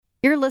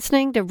You're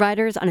listening to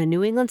Writers on a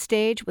New England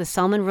Stage with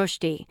Salman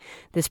Rushdie.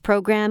 This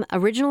program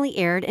originally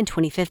aired in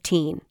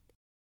 2015.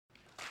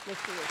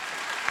 Thank you.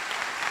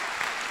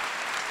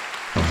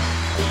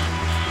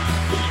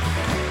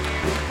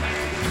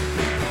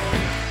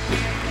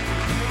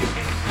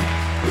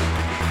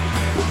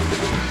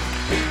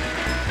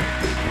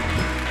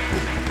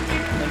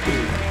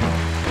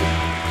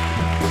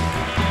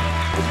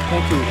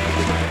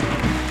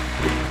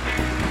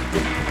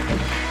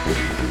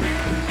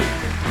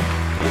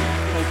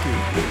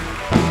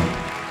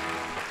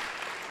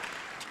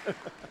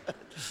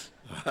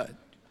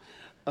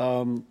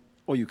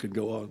 Or you can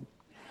go on.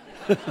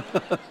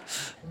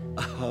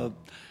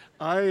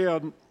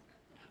 I'm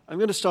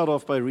going to start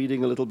off by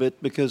reading a little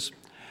bit because,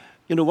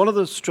 one of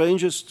the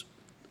strangest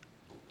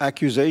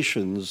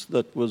accusations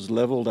that was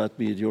leveled at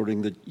me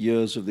during the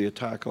years of the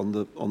attack on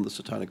the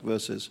Satanic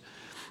Verses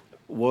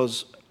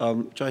was,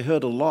 which I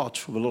heard a lot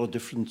from a lot of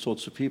different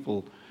sorts of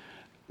people,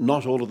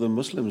 not all of them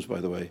Muslims,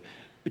 by the way,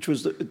 which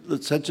was the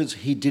sentence,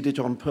 "He did it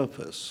on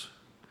purpose."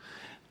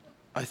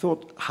 I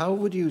thought, how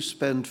would you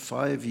spend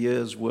 5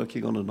 years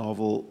working on a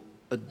novel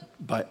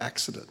by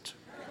accident?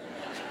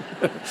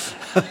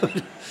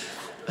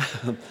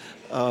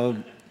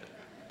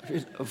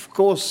 Of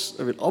course,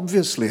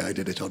 obviously I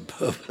did it on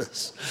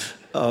purpose.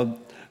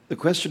 The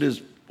question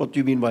is, what do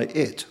you mean by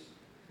it?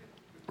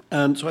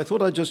 And so I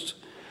thought I'd just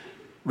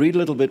read a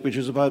little bit, which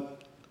is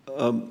about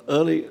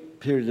early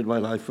period in my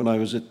life when I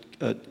was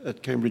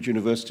at Cambridge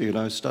University and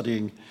I was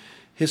studying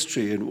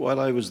history. And while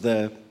I was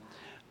there,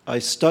 I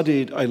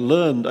studied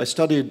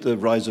the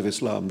rise of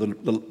Islam,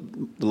 the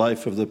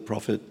life of the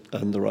Prophet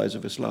and the rise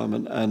of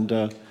Islam,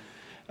 and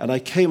I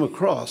came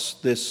across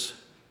this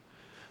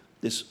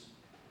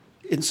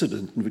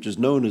incident, which is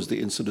known as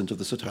the incident of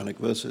the Satanic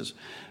Verses,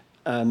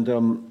 and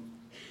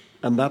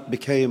that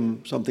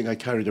became something I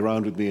carried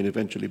around with me, and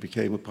eventually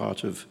became a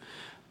part of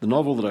the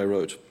novel that I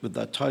wrote with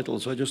that title.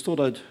 So I just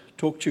thought I'd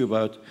talk to you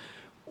about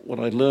what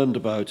I learned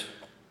about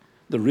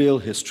the real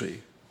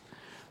history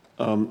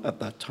at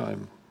that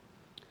time.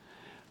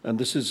 And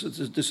this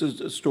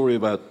is a story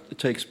about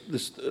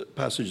this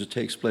passage that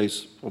takes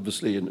place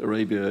obviously in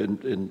Arabia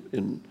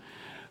in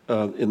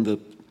the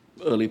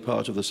early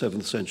part of the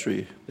 7th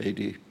century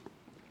AD.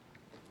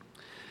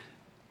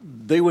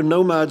 They were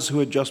nomads who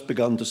had just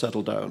begun to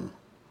settle down.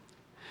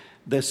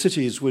 Their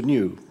cities were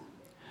new.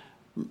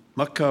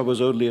 Makkah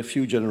was only a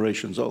few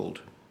generations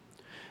old.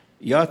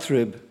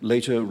 Yathrib,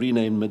 later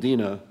renamed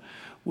Medina,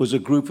 was a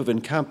group of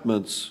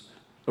encampments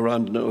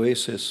around an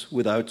oasis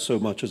without so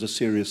much as a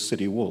serious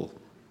city wall.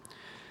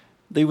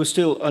 They were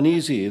still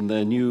uneasy in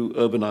their new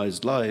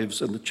urbanized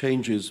lives, and the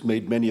changes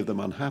made many of them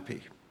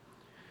unhappy.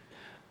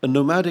 A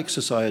nomadic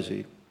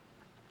society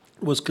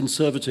was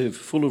conservative,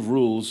 full of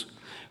rules,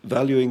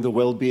 valuing the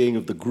well-being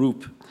of the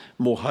group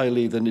more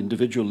highly than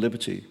individual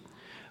liberty,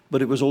 but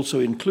it was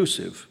also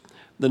inclusive.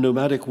 The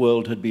nomadic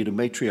world had been a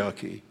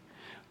matriarchy.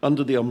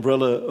 Under the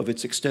umbrella of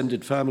its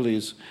extended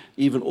families,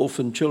 even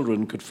orphan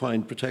children could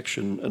find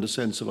protection and a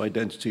sense of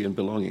identity and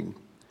belonging.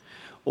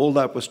 All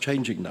that was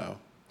changing now.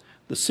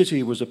 The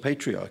city was a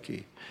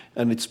patriarchy,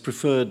 and its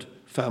preferred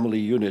family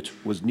unit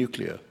was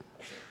nuclear.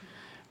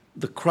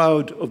 The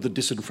crowd of the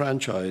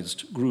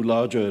disenfranchised grew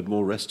larger and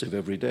more restive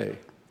every day.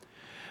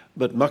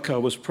 But Makkah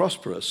was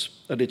prosperous,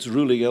 and its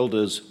ruling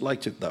elders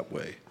liked it that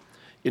way.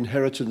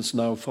 Inheritance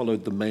now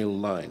followed the male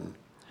line.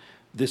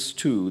 This,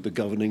 too, the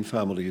governing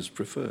families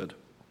preferred.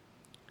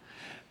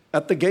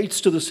 At the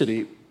gates to the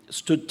city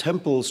stood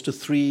temples to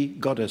 3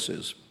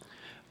 goddesses,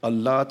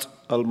 Al-Lat,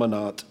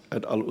 Al-Manat,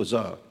 and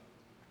Al-Uzza,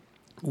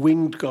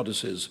 winged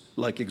goddesses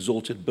like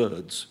exalted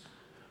birds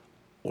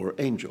or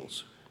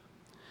angels.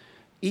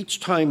 Each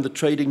time the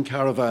trading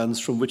caravans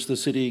from which the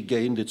city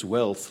gained its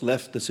wealth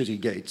left the city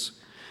gates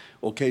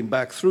or came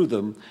back through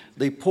them,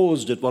 they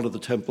paused at one of the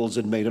temples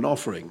and made an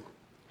offering.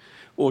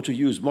 Or to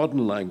use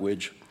modern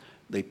language,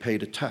 they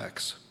paid a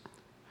tax.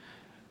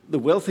 The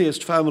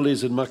wealthiest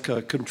families in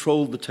Mecca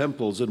controlled the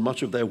temples, and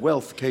much of their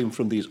wealth came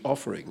from these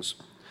offerings.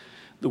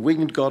 The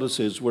winged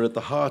goddesses were at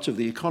the heart of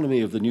the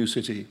economy of the new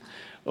city,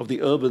 of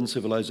the urban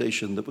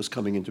civilization that was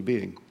coming into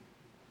being.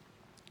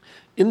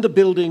 In the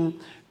building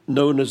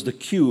known as the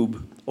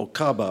Cube, or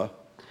Kaaba,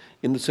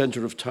 in the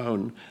center of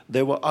town,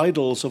 there were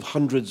idols of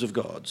hundreds of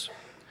gods.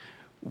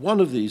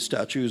 One of these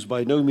statues,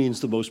 by no means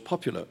the most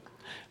popular,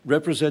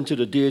 represented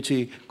a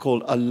deity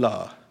called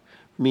Allah,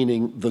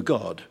 meaning the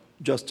god,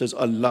 just as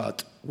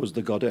Al-Lat was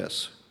the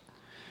goddess.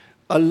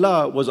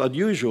 Allah was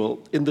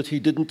unusual in that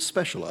he didn't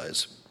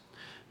specialize.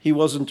 He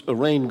wasn't a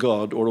rain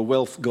god or a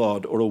wealth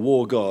god or a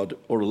war god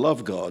or a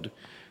love god.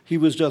 He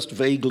was just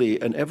vaguely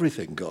an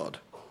everything god.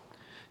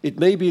 It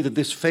may be that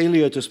this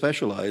failure to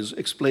specialize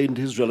explained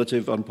his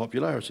relative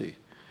unpopularity.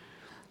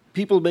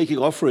 People making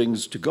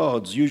offerings to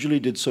gods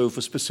usually did so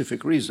for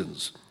specific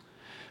reasons.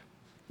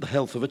 The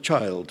health of a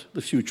child,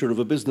 the future of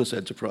a business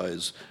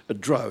enterprise, a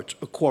drought,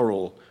 a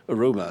quarrel, a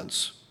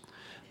romance.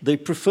 They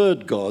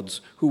preferred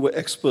gods who were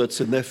experts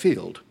in their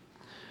field.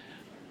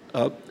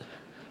 To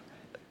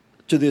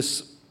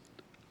this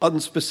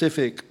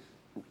unspecific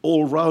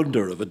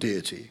all-rounder of a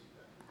deity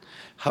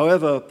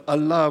However,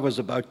 Allah was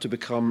about to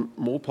become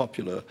more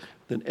popular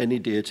than any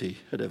deity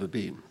had ever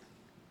been.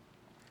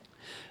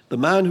 The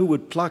man who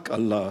would pluck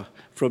Allah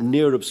from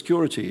near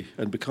obscurity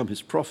and become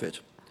his prophet,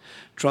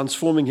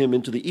 transforming him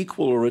into the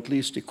equal or at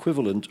least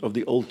equivalent of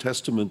the Old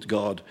Testament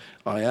God,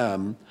 I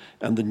Am,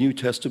 and the New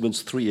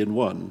Testament's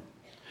 3-in-1,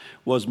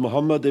 was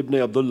Muhammad ibn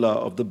Abdullah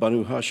of the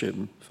Banu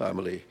Hashim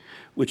family,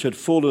 which had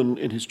fallen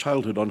in his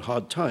childhood on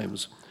hard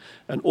times,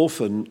 an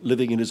orphan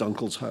living in his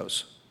uncle's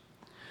house.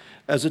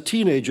 As a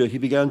teenager, he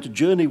began to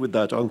journey with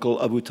that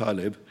uncle, Abu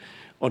Talib,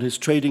 on his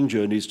trading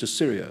journeys to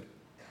Syria.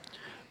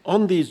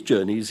 On these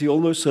journeys, he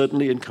almost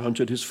certainly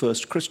encountered his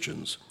first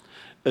Christians,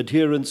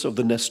 adherents of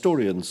the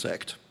Nestorian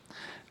sect,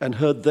 and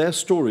heard their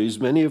stories,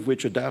 many of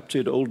which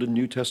adapted Old and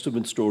New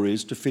Testament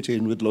stories to fit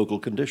in with local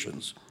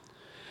conditions.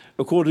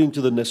 According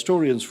to the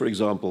Nestorians, for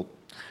example,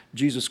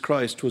 Jesus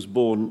Christ was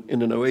born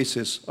in an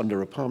oasis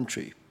under a palm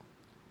tree.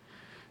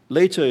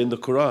 Later in the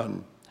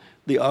Quran,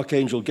 the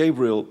Archangel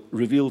Gabriel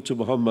revealed to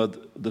Muhammad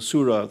the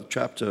surah, the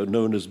chapter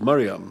known as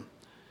Maryam,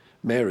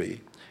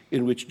 Mary,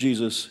 in which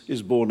Jesus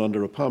is born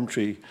under a palm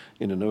tree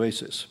in an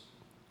oasis.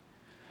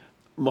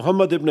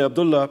 Muhammad ibn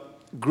Abdullah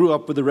grew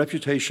up with a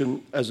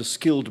reputation as a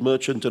skilled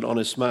merchant and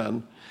honest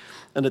man,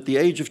 and at the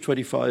age of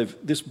 25,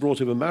 this brought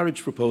him a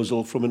marriage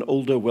proposal from an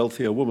older,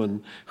 wealthier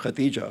woman,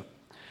 Khadija,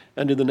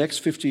 and in the next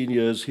 15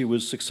 years he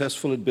was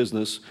successful in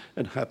business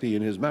and happy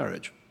in his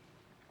marriage.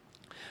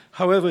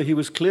 However, he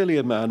was clearly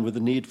a man with a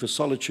need for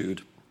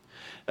solitude,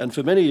 and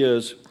for many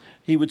years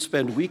he would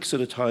spend weeks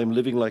at a time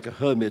living like a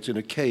hermit in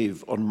a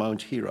cave on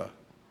Mount Hira.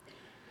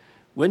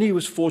 When he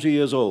was 40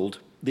 years old,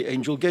 the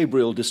angel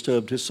Gabriel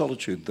disturbed his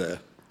solitude there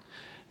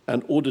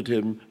and ordered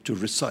him to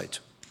recite.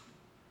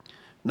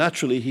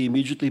 Naturally, he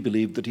immediately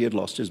believed that he had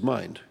lost his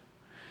mind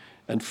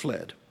and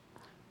fled.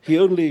 He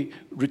only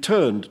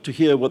returned to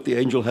hear what the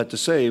angel had to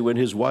say when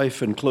his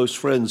wife and close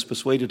friends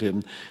persuaded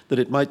him that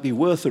it might be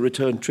worth a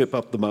return trip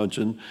up the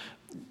mountain,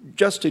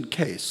 just in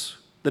case,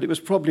 that it was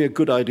probably a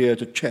good idea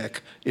to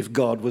check if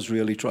God was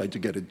really trying to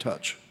get in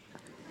touch.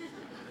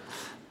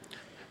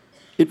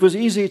 It was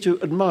easy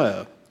to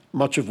admire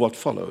much of what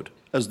followed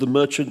as the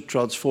merchant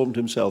transformed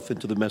himself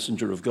into the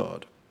messenger of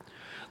God.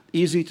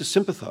 Easy to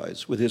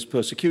sympathize with his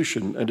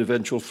persecution and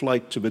eventual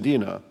flight to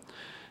Medina,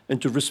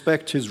 and to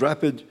respect his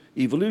rapid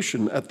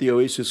evolution at the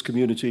oasis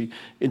community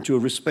into a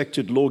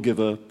respected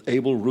lawgiver,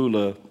 able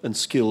ruler, and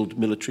skilled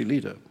military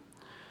leader.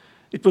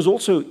 It was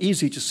also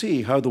easy to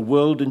see how the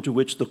world into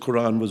which the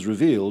Quran was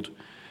revealed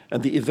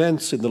and the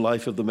events in the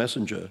life of the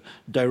messenger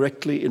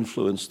directly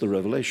influenced the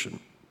revelation.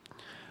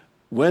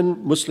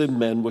 When Muslim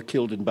men were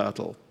killed in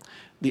battle,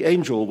 the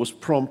angel was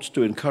prompt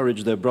to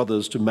encourage their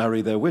brothers to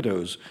marry their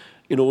widows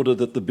in order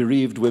that the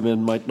bereaved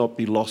women might not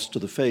be lost to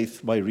the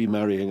faith by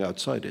remarrying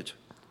outside it.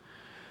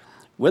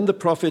 When the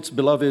Prophet's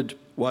beloved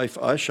wife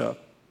Aisha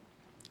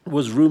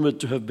was rumored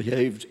to have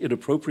behaved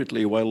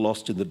inappropriately while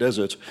lost in the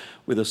desert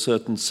with a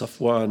certain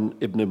Safwan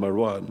ibn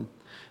Marwan,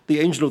 the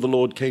angel of the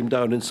Lord came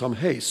down in some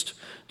haste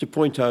to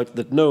point out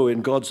that no,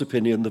 in God's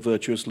opinion, the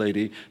virtuous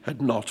lady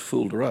had not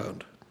fooled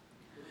around.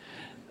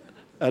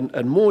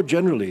 And more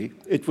generally,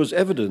 it was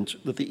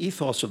evident that the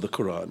ethos of the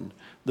Quran,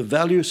 the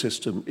value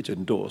system it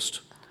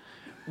endorsed,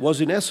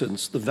 was in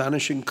essence the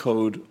vanishing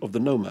code of the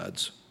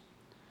nomads.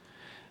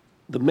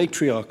 The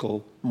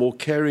matriarchal, more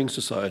caring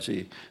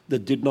society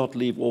that did not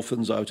leave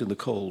orphans out in the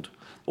cold,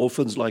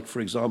 orphans like,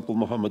 for example,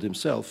 Muhammad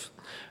himself,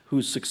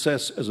 whose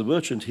success as a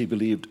merchant, he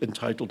believed,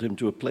 entitled him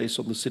to a place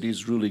on the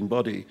city's ruling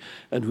body,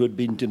 and who had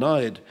been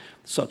denied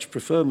such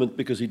preferment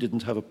because he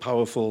didn't have a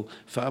powerful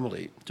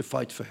family to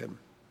fight for him.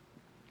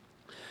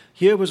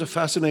 Here was a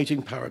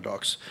fascinating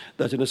paradox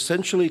that an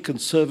essentially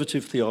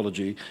conservative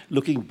theology,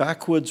 looking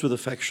backwards with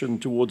affection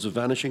towards a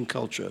vanishing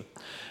culture,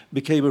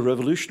 became a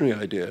revolutionary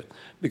idea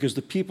because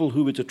the people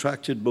whom it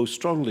attracted most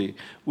strongly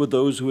were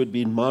those who had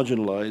been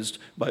marginalized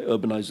by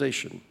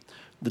urbanization,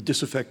 the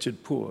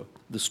disaffected poor,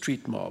 the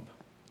street mob.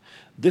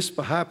 This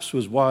perhaps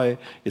was why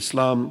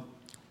Islam,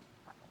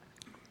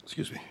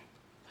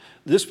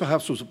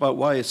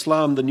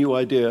 the new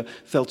idea,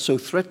 felt so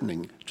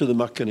threatening to the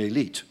Meccan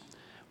elite,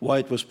 why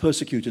it was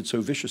persecuted so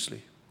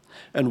viciously,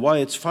 and why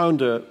its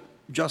founder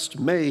just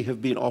may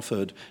have been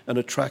offered an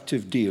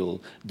attractive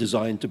deal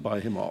designed to buy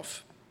him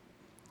off.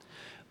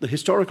 The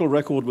historical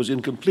record was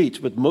incomplete,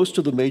 but most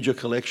of the major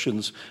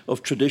collections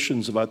of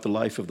traditions about the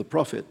life of the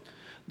Prophet,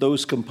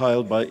 those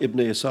compiled by Ibn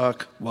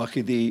Ishaq,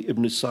 Waqidi,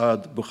 Ibn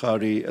Sa'd,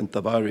 Bukhari, and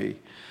Tabari,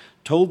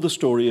 told the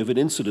story of an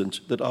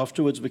incident that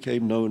afterwards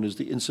became known as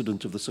the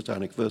incident of the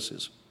Satanic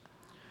Verses.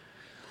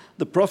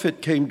 The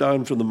Prophet came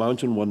down from the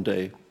mountain one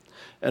day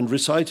and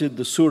recited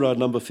the surah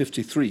number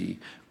 53,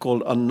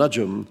 called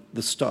An-Najm,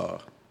 the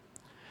star.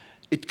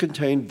 It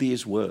contained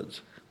these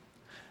words: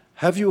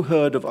 "Have you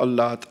heard of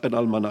Al-Lat and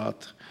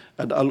Al-Manat,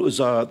 and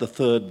Al-Uzza, the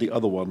third, the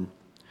other one?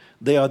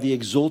 They are the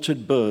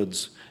exalted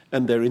birds,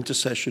 and their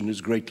intercession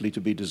is greatly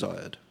to be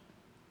desired."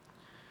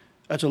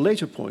 At a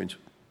later point,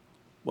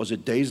 was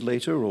it days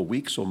later or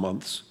weeks or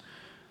months,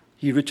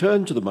 he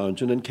returned to the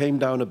mountain and came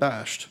down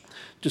abashed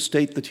to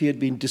state that he had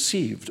been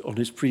deceived on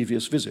his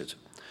previous visit.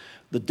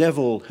 The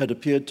devil had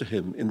appeared to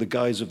him in the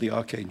guise of the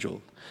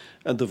archangel,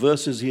 and the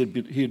verses he had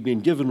been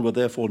given were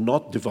therefore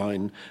not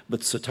divine,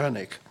 but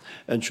satanic,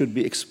 and should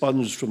be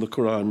expunged from the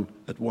Quran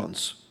at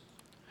once.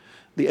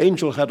 The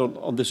angel had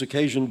on this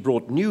occasion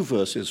brought new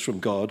verses from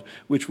God,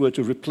 which were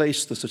to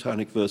replace the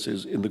satanic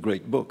verses in the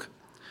great book.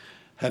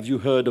 Have you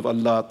heard of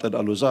Allat and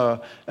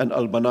Al-Uzza and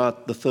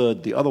Al-Manat, the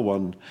third, the other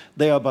one?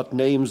 They are but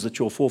names that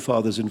your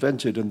forefathers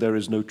invented, and there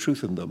is no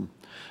truth in them.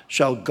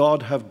 Shall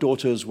God have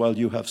daughters while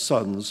you have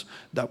sons?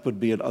 That would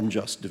be an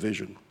unjust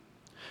division.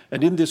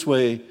 And in this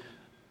way,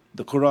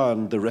 the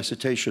Quran, the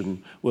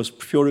recitation, was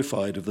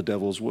purified of the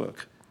devil's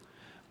work.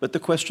 But the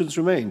questions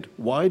remained.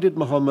 Why did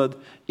Muhammad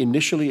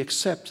initially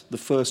accept the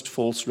first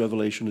false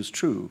revelation as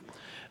true?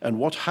 And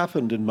what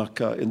happened in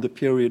Makkah in the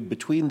period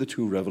between the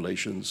two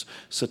revelations,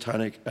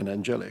 satanic and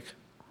angelic?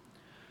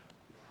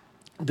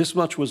 This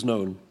much was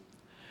known.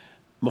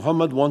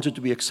 Muhammad wanted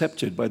to be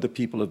accepted by the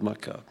people of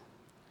Makkah.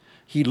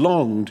 He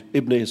longed,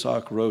 Ibn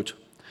Ishaq wrote,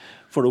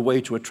 for a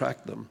way to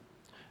attract them.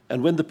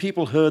 And when the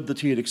people heard that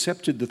he had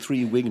accepted the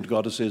three winged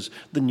goddesses,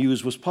 the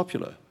news was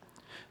popular.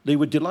 They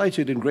were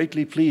delighted and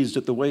greatly pleased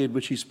at the way in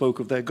which he spoke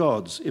of their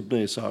gods,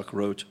 Ibn Ishaq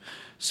wrote,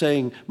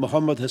 saying,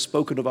 Muhammad has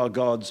spoken of our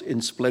gods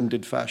in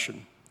splendid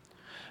fashion.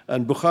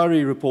 And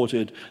Bukhari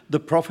reported, the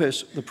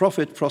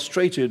prophet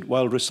prostrated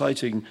while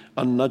reciting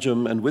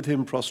An-Najm, and with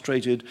him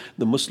prostrated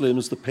the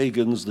Muslims, the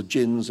pagans, the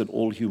jinns, and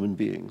all human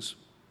beings.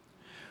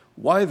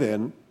 Why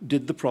then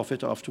did the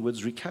prophet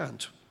afterwards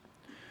recant?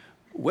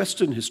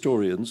 Western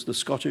historians, the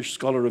Scottish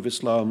scholar of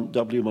Islam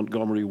W.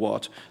 Montgomery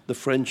Watt, the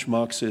French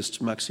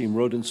Marxist Maxime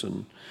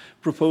Rodinson,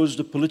 proposed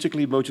a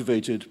politically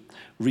motivated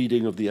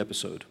reading of the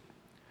episode.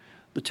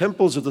 The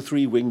temples of the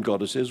three winged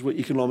goddesses were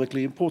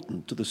economically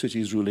important to the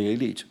city's ruling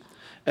elite,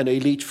 an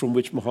elite from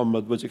which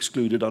Muhammad was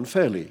excluded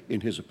unfairly,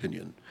 in his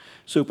opinion.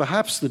 So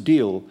perhaps the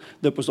deal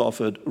that was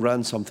offered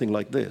ran something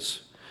like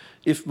this.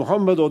 If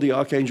Muhammad or the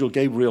Archangel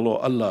Gabriel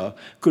or Allah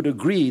could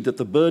agree that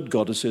the bird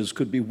goddesses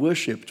could be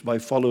worshipped by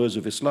followers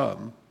of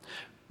Islam,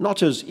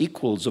 not as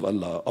equals of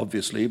Allah,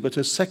 obviously, but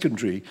as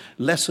secondary,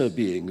 lesser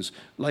beings,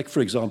 like,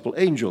 for example,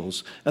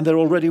 angels, and there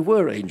already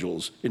were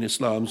angels in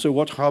Islam, so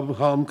what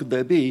harm could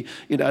there be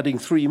in adding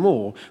three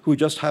more who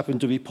just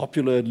happened to be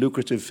popular and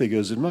lucrative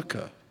figures in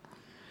Mecca?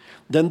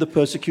 Then the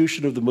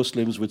persecution of the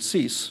Muslims would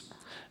cease,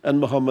 and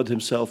Muhammad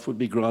himself would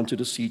be granted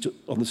a seat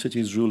on the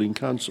city's ruling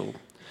council.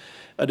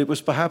 And it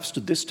was perhaps to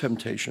this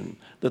temptation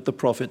that the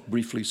prophet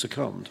briefly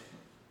succumbed.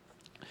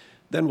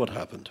 Then what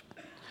happened?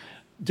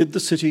 Did the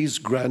city's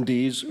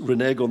grandees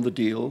renege on the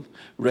deal,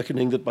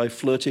 reckoning that by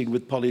flirting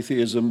with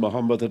polytheism,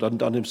 Muhammad had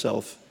undone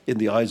himself in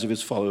the eyes of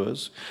his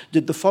followers?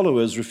 Did the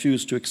followers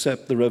refuse to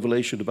accept the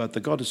revelation about the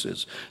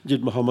goddesses?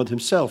 Did Muhammad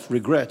himself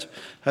regret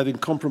having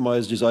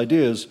compromised his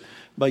ideas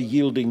by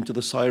yielding to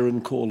the siren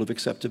call of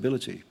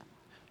acceptability?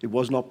 It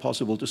was not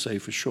possible to say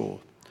for sure.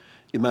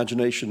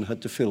 Imagination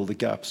had to fill the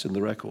gaps in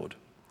the record.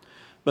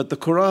 But the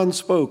Quran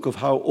spoke of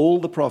how all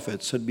the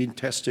prophets had been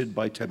tested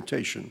by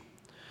temptation.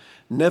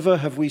 Never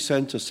have we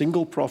sent a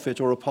single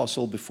prophet or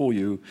apostle before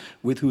you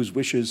with whose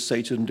wishes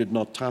Satan did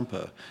not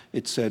tamper,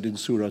 it said in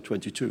Surah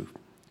 22.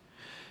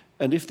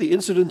 And if the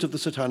incident of the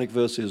satanic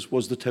verses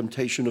was the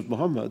temptation of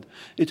Muhammad,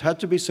 it had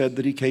to be said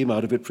that he came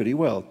out of it pretty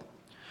well.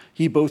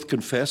 He both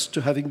confessed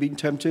to having been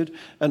tempted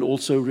and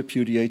also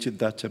repudiated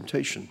that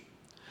temptation.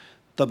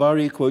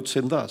 Tabari quotes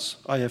him thus,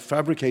 I have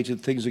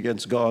fabricated things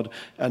against God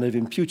and have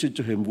imputed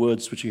to him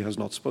words which he has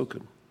not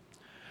spoken.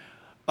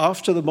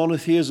 After the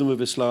monotheism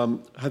of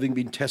Islam, having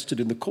been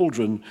tested in the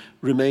cauldron,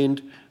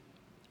 remained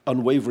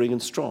unwavering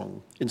and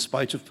strong, in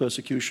spite of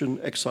persecution,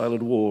 exile,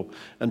 and war,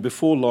 and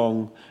before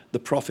long, the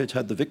prophet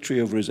had the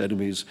victory over his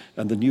enemies,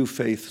 and the new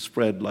faith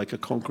spread like a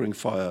conquering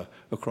fire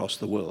across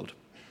the world.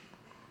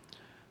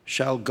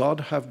 Shall God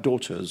have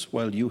daughters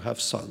while you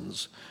have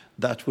sons?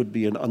 That would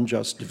be an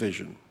unjust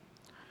division.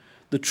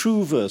 The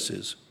true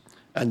verses,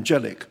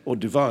 angelic or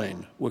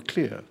divine, were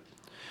clear.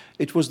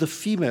 It was the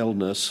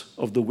femaleness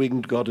of the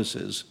winged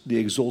goddesses, the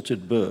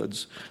exalted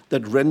birds,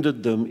 that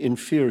rendered them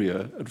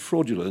inferior and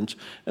fraudulent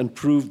and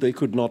proved they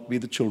could not be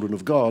the children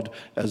of God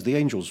as the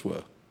angels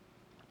were.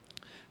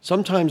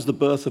 Sometimes the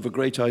birth of a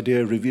great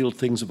idea revealed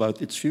things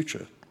about its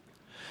future.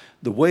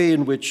 The way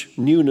in which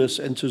newness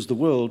enters the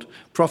world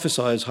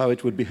prophesies how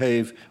it would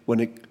behave when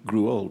it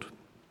grew old.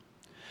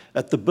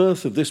 At the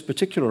birth of this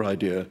particular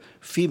idea,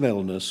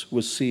 femaleness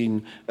was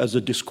seen as a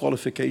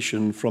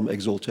disqualification from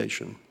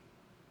exaltation.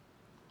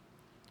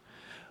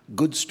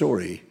 Good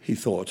story, he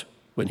thought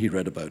when he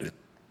read about it.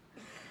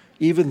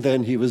 Even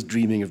then, he was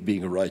dreaming of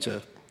being a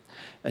writer,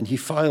 and he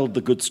filed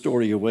the good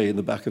story away in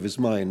the back of his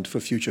mind for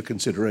future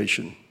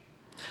consideration.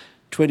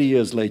 20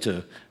 years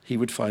later, he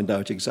would find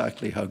out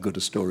exactly how good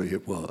a story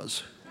it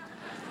was.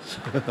 So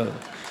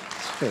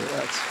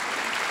that's.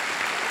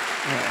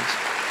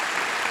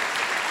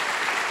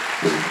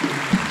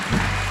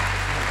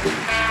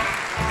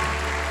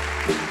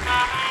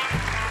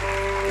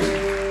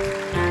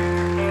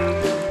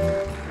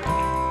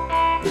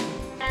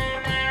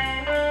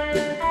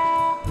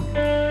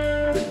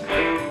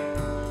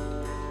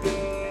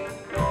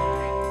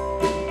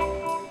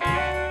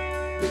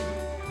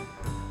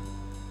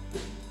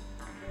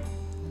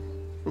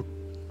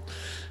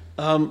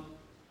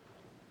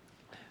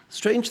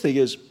 Strange thing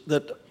is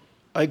that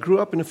I grew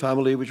up in a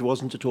family which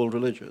wasn't at all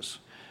religious.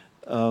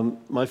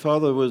 My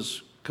father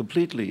was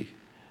completely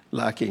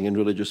lacking in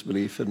religious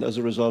belief, and as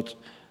a result,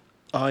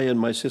 I and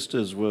my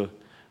sisters were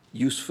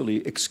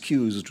usefully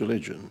excused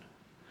religion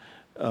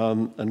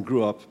and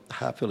grew up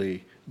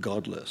happily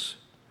godless.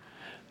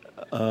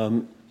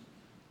 There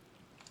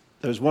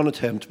was one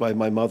attempt by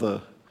my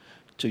mother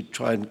to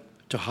try and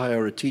to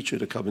hire a teacher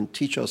to come and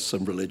teach us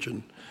some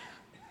religion.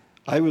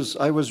 I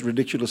was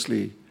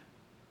ridiculously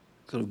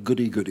sort of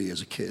goody-goody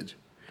as a kid,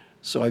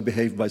 so I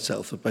behaved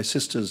myself, but my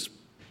sisters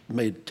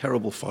made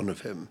terrible fun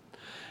of him.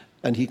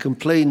 And he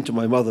complained to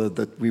my mother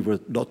that we were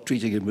not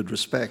treating him with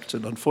respect,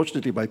 and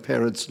unfortunately my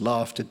parents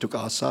laughed and took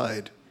our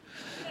side.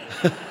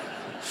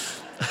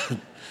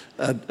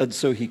 and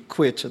so he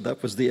quit, and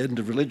that was the end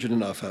of religion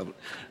in our family.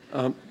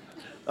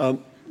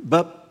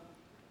 But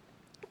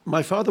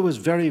my father was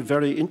very,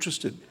 very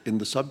interested in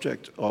the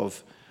subject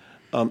of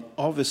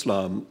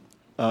Islam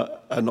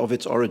and of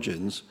its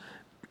origins,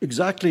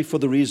 exactly for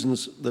the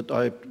reasons that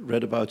I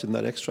read about in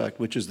that extract,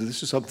 which is that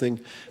this is something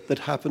that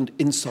happened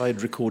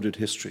inside recorded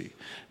history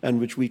and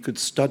which we could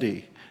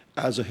study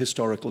as a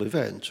historical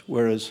event,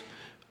 whereas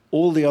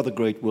all the other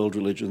great world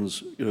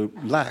religions,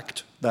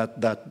 lacked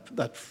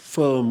that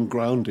firm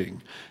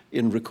grounding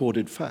in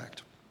recorded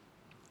fact.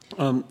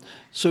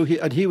 So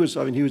he was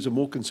a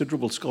more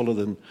considerable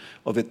scholar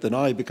of it than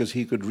I, because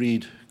he could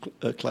read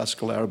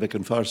classical Arabic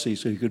and Farsi,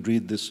 so he could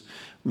read this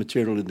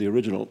material in the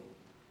original.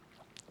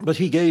 But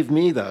he gave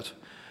me that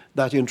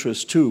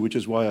interest too, which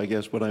is why I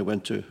guess when I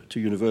went to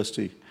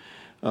university,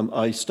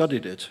 I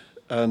studied it.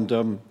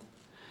 And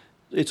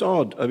it's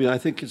odd. I mean, I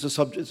think it's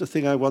a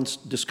thing I once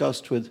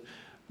discussed with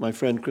my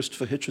friend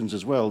Christopher Hitchens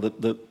as well,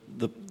 that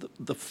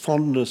the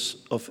fondness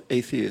of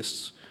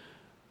atheists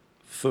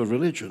for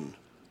religion.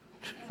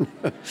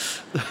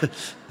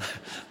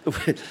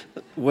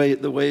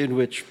 the way in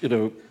which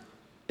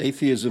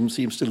atheism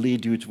seems to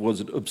lead you towards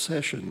an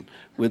obsession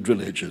with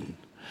religion,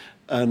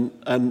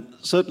 and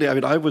certainly, I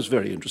mean, I was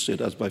very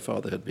interested, as my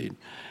father had been,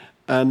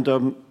 and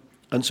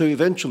so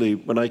eventually,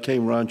 when I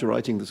came around to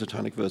writing the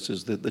Satanic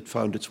Verses, that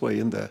found its way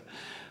in there.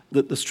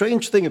 The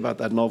strange thing about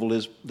that novel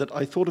is that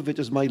I thought of it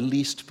as my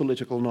least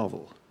political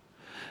novel.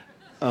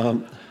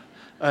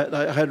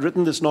 I had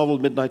written this novel,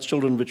 Midnight's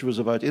Children, which was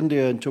about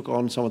India and took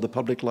on some of the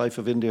public life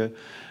of India,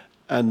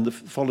 and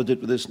followed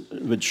it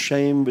with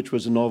Shame, which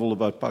was a novel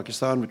about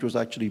Pakistan, which was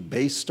actually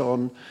based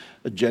on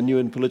a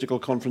genuine political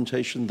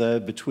confrontation there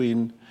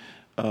between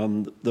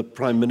the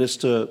Prime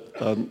Minister,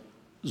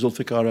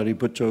 Zulfikar Ali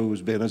Bhutto, who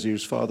was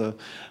Benazir's father,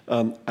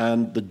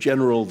 and the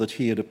general that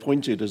he had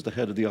appointed as the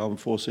head of the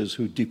armed forces,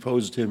 who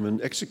deposed him and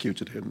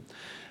executed him.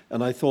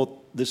 And I thought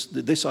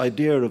this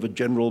idea of a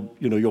general,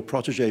 your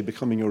protege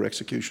becoming your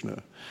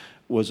executioner,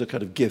 was a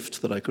kind of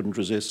gift that I couldn't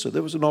resist. So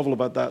there was a novel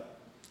about that.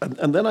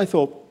 And then I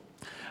thought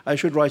I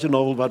should write a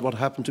novel about what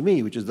happened to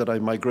me, which is that I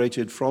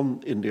migrated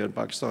from India and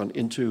Pakistan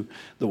into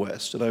the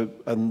West.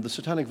 And the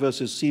Satanic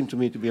Verses seemed to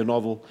me to be a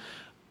novel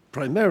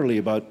primarily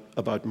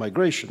about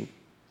migration.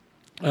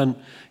 And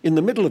in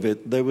the middle of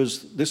it, there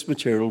was this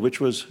material, which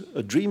was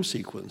a dream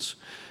sequence.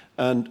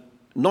 And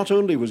not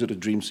only was it a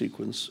dream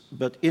sequence,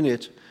 but in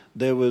it,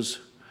 there was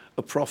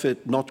a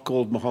prophet not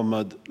called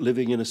Muhammad,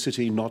 living in a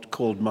city not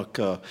called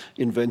Makkah,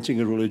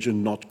 inventing a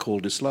religion not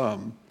called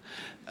Islam.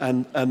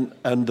 And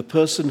the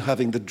person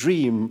having the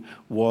dream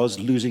was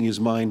losing his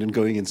mind and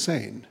going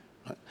insane.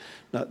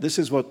 Now, this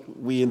is what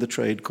we in the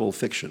trade call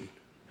fiction.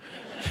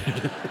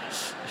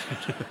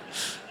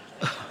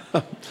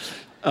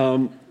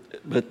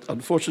 But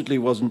unfortunately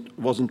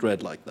wasn't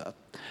read like that.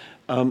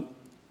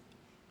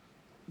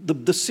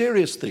 The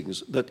serious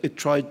things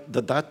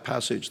that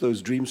passage,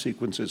 those dream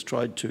sequences,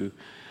 tried to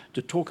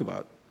talk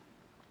about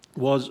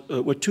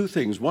were two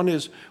things. One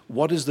is,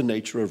 what is the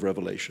nature of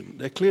revelation?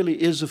 There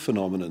clearly is a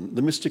phenomenon.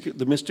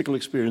 The mystical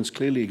experience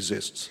clearly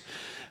exists.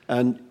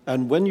 And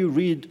when you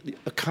read the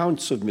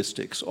accounts of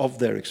mystics, of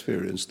their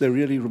experience, they're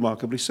really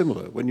remarkably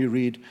similar. When you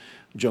read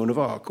Joan of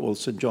Arc or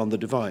St. John the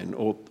Divine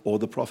or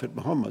the Prophet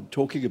Muhammad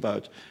talking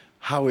about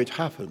how it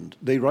happened,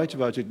 they write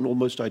about it in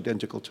almost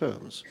identical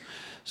terms.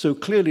 So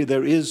clearly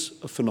there is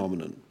a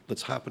phenomenon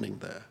that's happening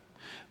there.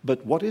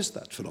 But what is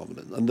that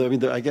phenomenon?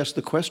 And I guess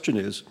the question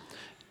is,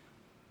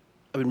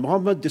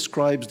 Muhammad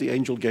describes the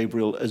angel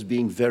Gabriel as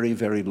being very,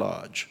 very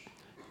large.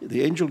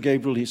 The angel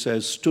Gabriel, he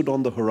says, stood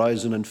on the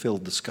horizon and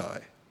filled the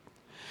sky.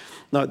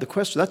 Now, the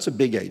question, that's a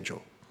big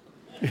angel.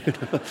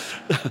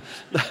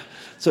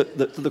 So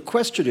the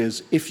question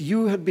is, if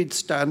you had been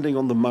standing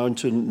on the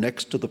mountain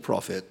next to the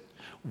prophet,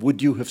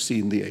 would you have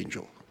seen the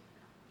angel?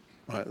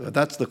 Right,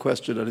 that's the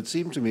question, and it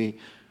seemed to me,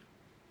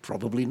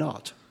 probably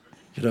not.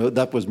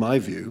 That was my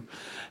view.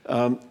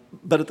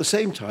 But at the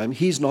same time,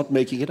 he's not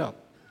making it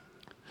up.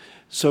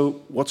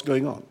 So what's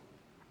going on?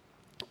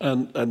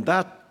 And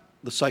that,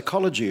 the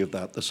psychology of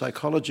that, the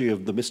psychology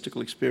of the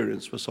mystical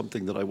experience, was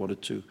something that I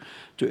wanted to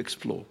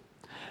explore.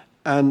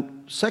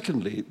 And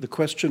secondly, the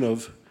question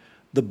of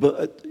the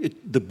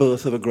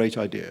birth of a great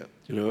idea.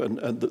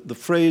 And the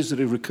phrase that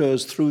it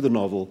recurs through the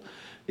novel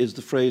is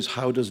the phrase,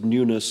 how does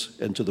newness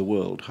enter the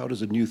world? How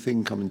does a new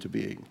thing come into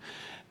being?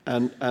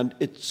 And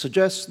it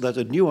suggests that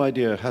a new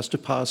idea has to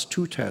pass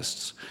two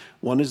tests.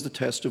 One is the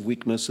test of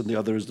weakness, and the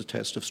other is the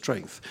test of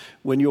strength.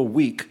 When you're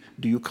weak,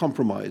 do you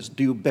compromise?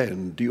 Do you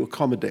bend? Do you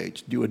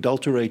accommodate? Do you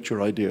adulterate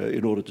your idea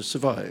in order to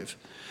survive?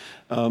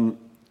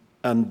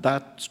 And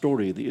that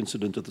story, the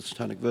incident of the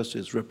Satanic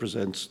Verses,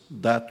 represents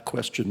that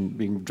question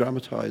being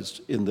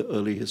dramatized in the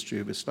early history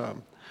of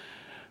Islam.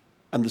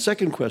 And the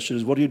second question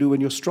is, what do you do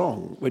when you're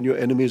strong, when your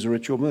enemies are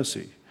at your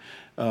mercy?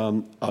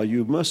 Are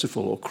you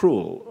merciful or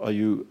cruel? Are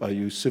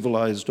you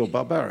civilized or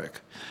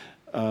barbaric?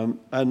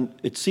 And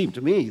it seemed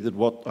to me that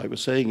what I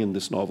was saying in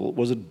this novel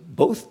was that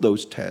both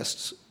those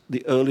tests,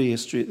 the early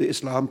history, the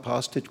Islam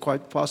passed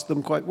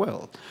them quite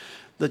well.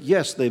 That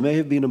yes, they may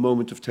have been a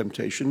moment of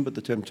temptation, but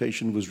the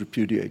temptation was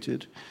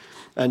repudiated.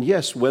 And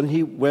yes,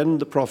 when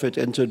the Prophet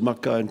entered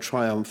Makkah in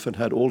triumph and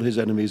had all his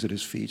enemies at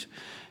his feet,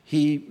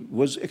 he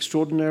was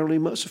extraordinarily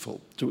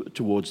merciful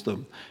towards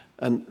them.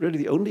 And really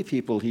the only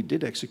people he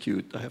did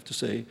execute, I have to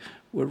say,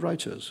 were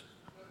writers.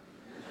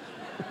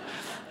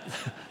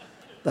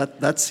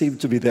 That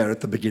seemed to be there at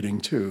the beginning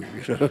too.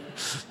 You know?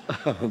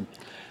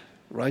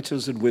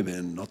 Writers and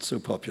women, not so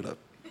popular.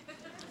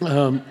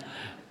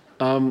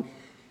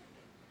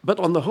 But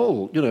on the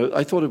whole, you know,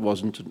 I thought it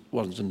wasn't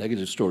a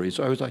negative story.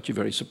 So I was actually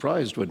very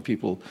surprised when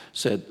people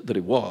said that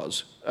it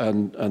was,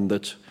 and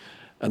that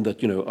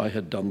you know, I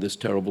had done this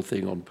terrible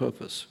thing on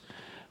purpose.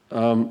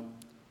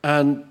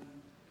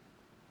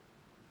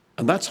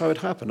 And that's how it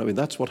happened. I mean,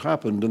 that's what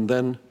happened. And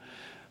then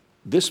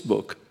this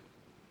book,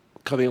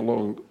 coming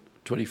along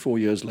 24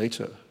 years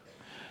later,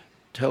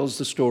 tells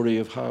the story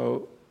of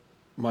how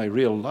my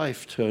real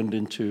life turned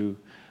into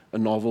a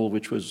novel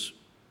which was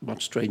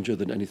much stranger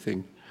than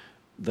anything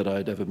that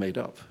I'd ever made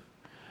up.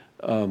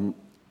 And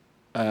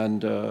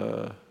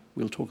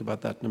we'll talk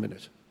about that in a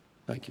minute.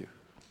 Thank you.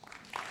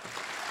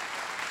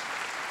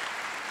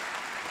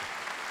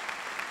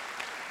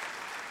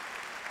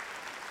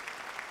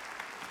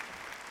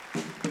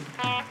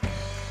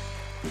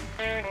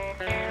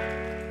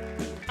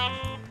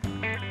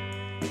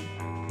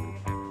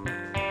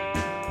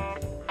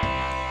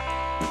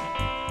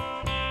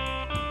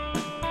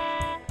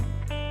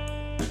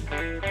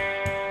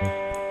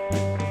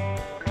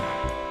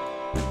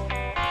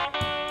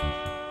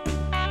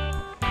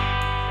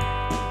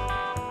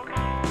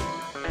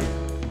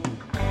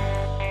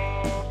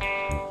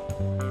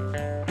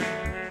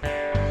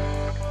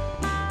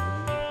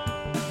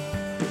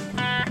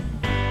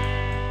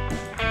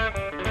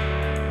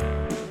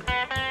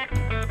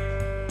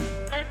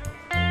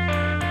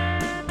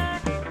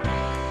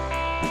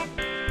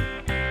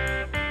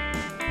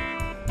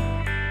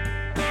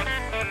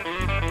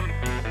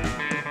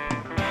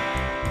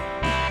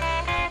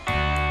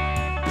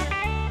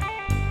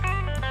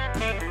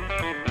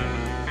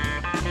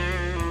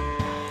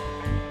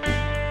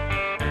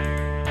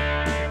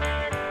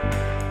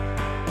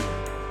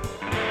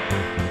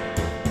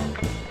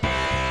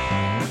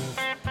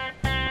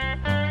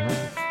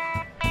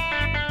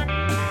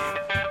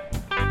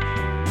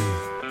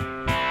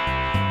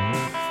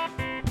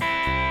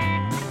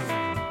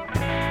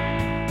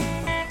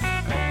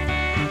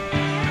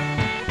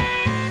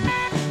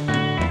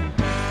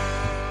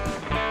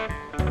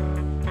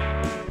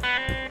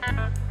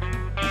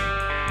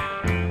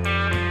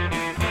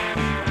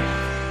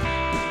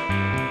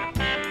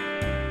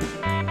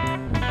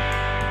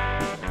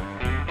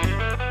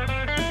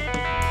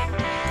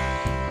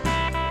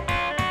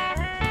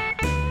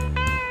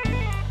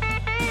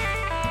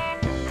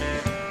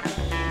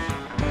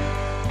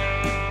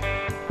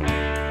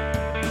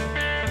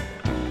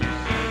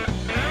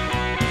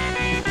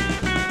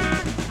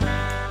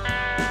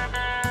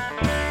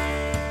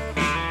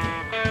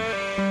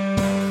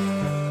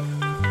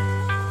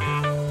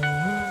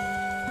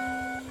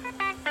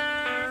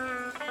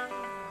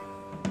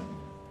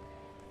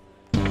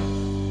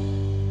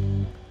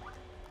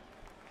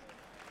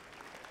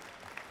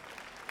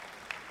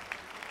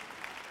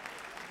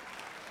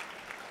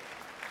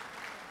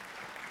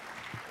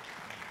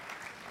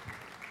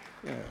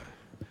 Yeah.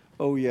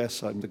 Oh,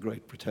 yes, I'm the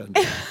great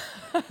pretender.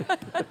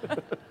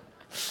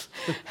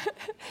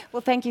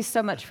 Well, thank you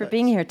so much for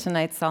being here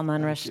tonight,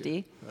 Salman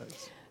Rushdie.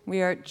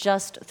 We are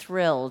just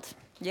thrilled.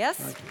 Yes?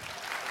 Thank you.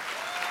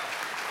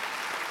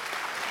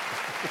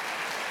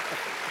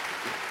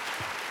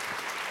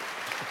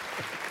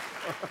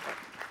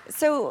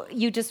 So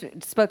you just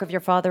spoke of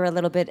your father a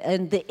little bit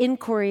and the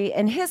inquiry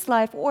in his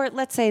life, or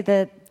let's say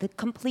the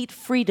complete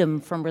freedom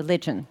from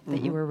religion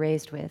that you were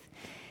raised with.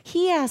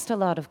 He asked a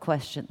lot of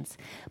questions,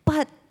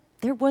 but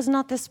there was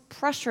not this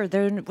pressure,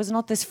 there was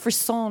not this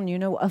frisson,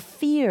 a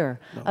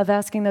fear of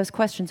asking those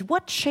questions.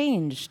 What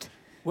changed?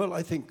 Well,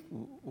 I think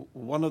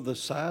one of the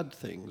sad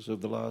things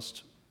of the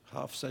last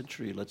half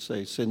century, let's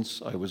say,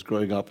 since I was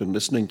growing up and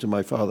listening to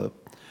my father,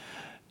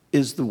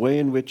 is the way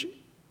in which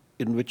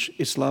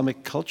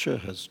Islamic culture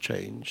has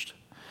changed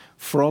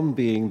from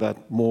being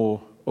that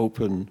more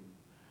open,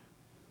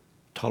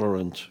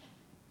 tolerant,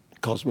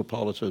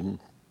 cosmopolitan,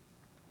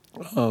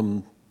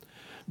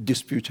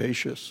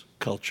 disputatious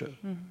culture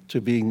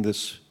to being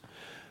this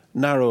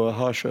narrower,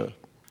 harsher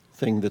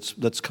thing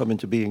that's come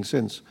into being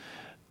since.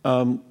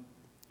 I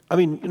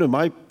mean,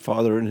 my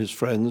father and his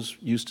friends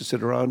used to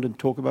sit around and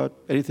talk about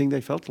anything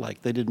they felt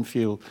like. They didn't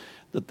feel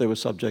that there were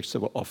subjects that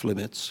were off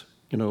limits,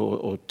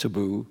 or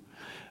taboo.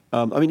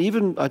 I mean,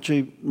 even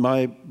actually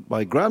my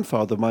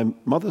grandfather, my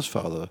mother's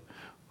father,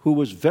 who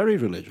was very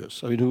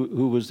religious, I mean,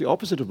 who was the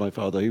opposite of my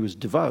father. He was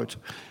devout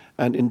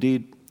and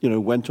indeed,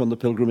 went on the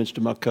pilgrimage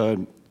to Mecca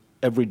and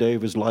every day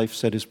of his life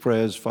said his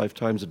prayers 5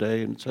 times a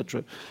day,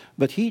 etc.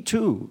 But he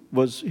too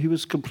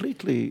was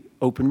completely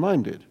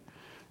open-minded.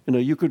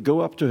 You could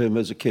go up to him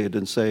as a kid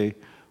and say,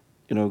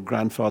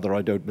 grandfather,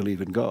 I don't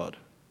believe in God.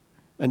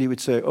 And he would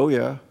say, oh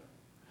yeah.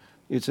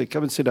 He'd say,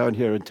 come and sit down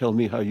here and tell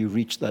me how you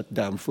reached that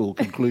damn fool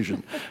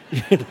conclusion.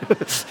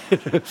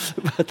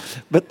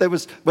 But there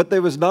was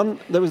none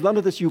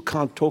of this. You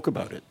can't talk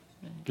about it.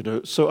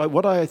 So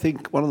I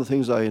think one of the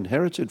things I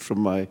inherited from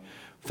my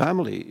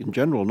family in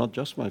general, not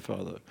just my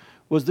father,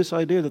 was this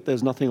idea that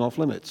there's nothing off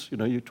limits.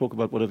 You talk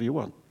about whatever you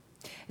want.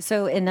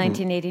 So in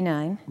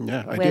 1989,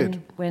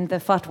 when the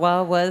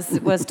fatwa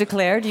was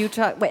declared,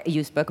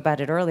 you spoke about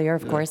it earlier,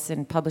 of course,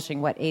 in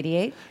publishing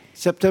 88?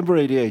 September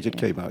 88 it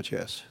came out,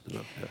 yes.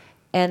 Yeah.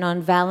 And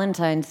on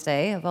Valentine's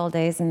Day, of all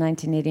days in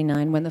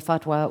 1989, when the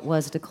fatwa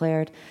was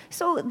declared.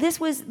 So this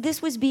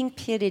was being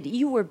pitted,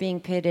 you were being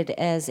pitted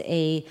as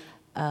an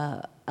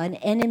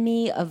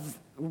enemy of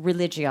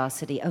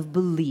religiosity, of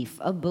belief,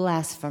 a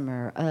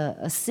blasphemer,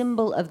 a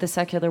symbol of the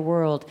secular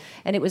world.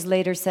 And it was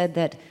later said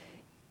that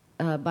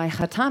by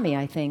Khatami,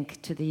 I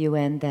think, to the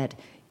UN, that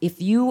if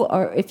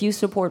you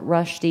support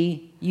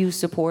Rushdie, you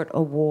support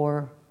a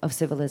war of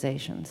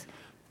civilizations.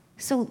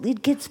 So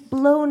it gets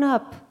blown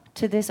up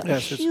to this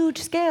huge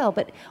scale.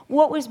 But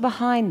what was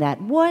behind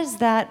that? Was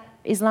that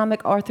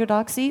Islamic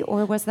orthodoxy,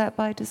 or was that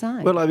by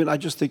design? Well, I mean, I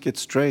just think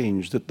it's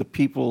strange that the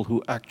people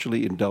who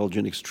actually indulge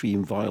in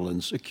extreme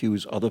violence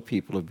accuse other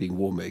people of being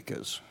war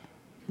makers.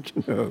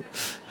 There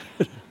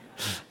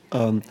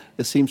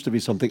seems to be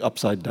something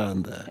upside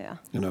down there.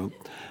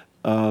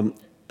 Yeah.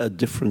 A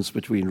difference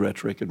between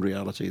rhetoric and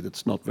reality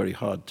that's not very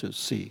hard to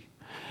see.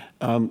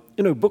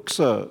 Books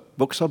are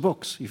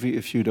books.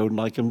 If you don't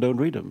like them, don't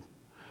read them.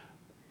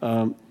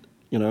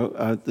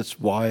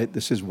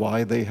 This is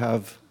why they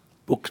have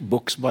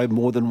books by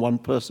more than one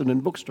person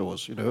in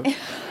bookstores.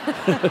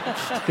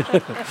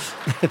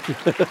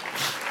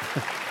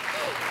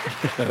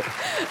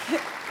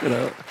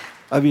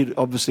 I mean,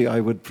 obviously, I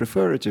would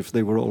prefer it if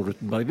they were all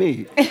written by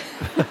me.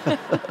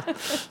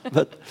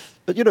 but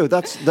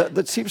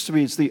that seems to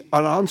me it's the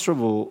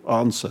unanswerable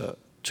answer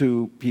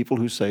to people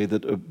who say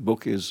that a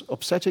book is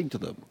upsetting to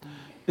them.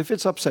 If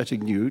it's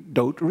upsetting you,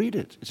 don't read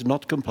it. It's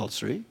not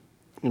compulsory,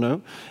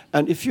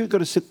 And if you're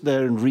going to sit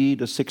there and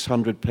read a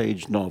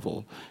 600-page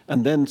novel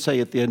and then say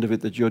at the end of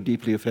it that you're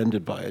deeply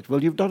offended by it,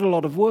 well, you've done a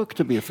lot of work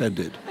to be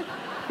offended.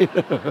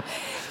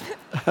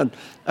 And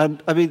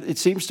I mean, it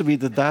seems to me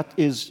that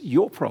is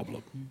your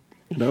problem,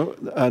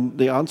 And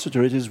the answer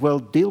to it is, well,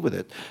 deal with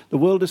it. The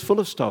world is full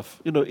of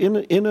stuff,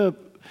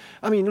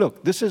 I mean,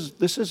 look, this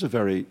is a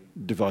very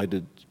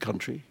divided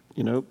country.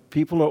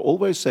 People are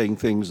always saying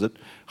things that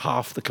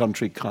half the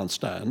country can't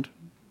stand,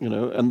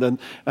 and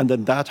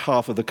then that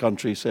half of the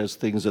country says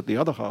things that the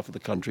other half of the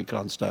country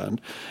can't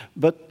stand.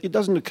 But it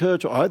doesn't occur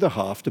to either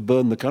half to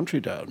burn the country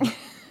down,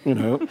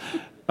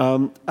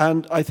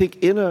 And I think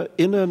in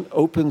an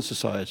open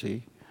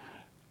society,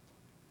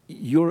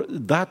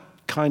 that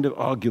kind of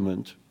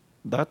argument,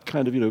 that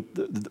kind of,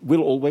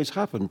 will always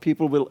happen.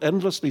 People will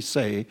endlessly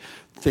say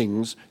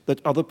things that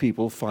other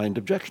people find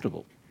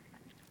objectionable.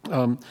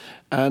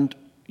 And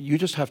you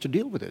just have to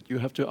deal with it. You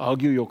have to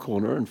argue your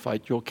corner and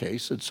fight your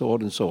case and so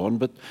on and so on.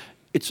 But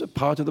it's a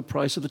part of the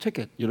price of the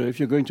ticket. If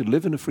you're going to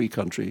live in a free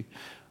country,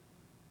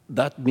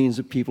 that means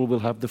that people will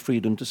have the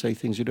freedom to say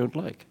things you don't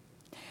like.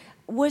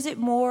 Was it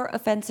more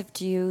offensive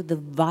to you, the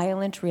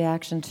violent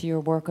reaction to your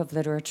work of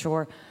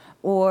literature,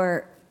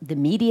 or the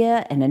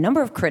media and a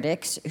number of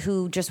critics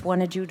who just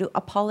wanted you to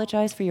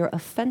apologize for your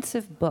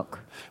offensive book?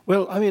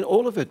 Well, I mean,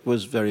 all of it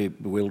was very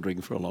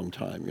bewildering for a long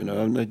time,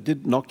 and it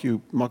did knock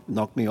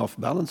me off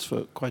balance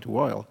for quite a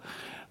while.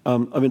 I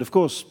mean, of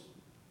course,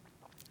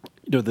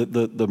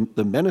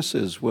 the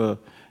menaces were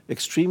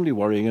extremely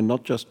worrying, and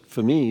not just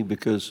for me,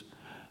 because,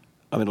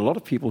 I mean, a lot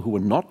of people who were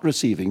not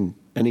receiving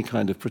any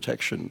kind of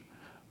protection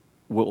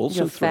were also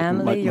your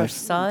family, your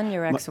son,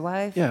 your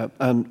ex-wife. Yeah,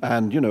 and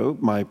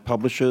my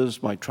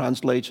publishers, my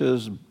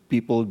translators,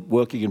 people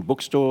working in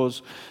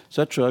bookstores,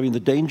 etc. I mean, the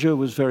danger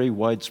was very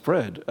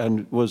widespread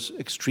and was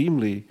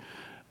extremely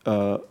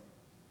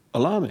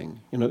alarming.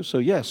 So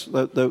yes,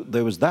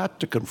 there was that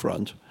to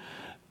confront,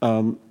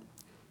 and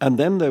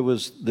then there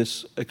was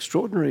this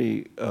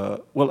extraordinary.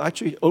 Well,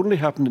 actually, it only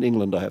happened in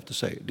England, I have to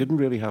say. It didn't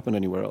really happen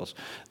anywhere else.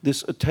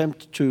 This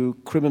attempt to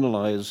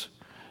criminalize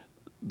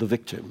the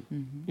victim,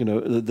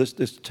 this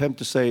attempt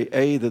to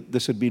say, that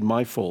this had been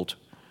my fault.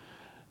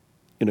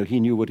 He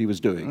knew what he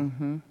was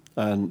doing.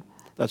 And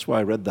that's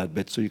why I read that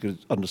bit, so you could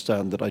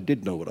understand that I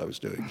did know what I was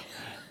doing.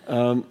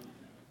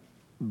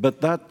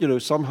 but that,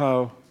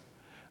 somehow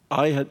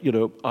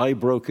I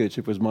broke it.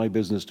 It was my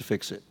business to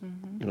fix it,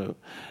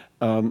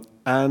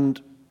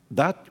 and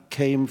that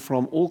came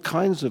from all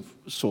kinds of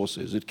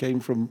sources. It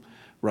came from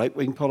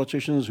right-wing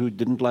politicians who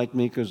didn't like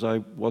me because I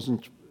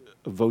wasn't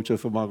a voter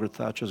for Margaret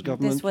Thatcher's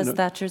government. This was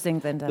Thatcher's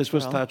England, This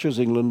was Thatcher's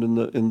England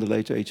in the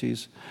late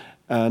 80s.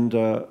 And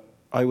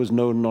I was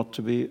known not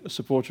to be a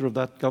supporter of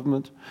that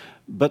government.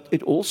 But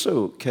it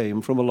also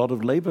came from a lot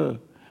of Labour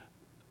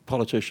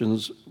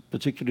politicians,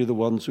 particularly the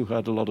ones who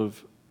had a lot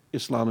of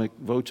Islamic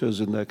voters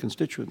in their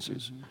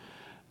constituencies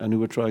and who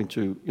were trying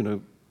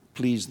to,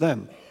 please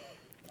them.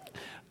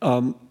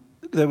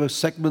 There were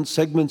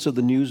segments of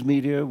the news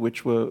media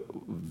which were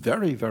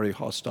very, very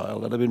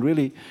hostile, and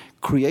really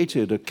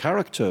created a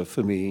character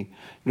for me,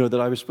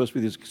 that I was supposed to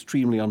be this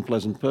extremely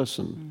unpleasant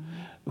person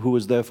who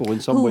was therefore in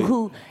some way...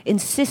 Who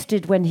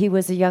insisted when he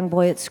was a young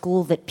boy at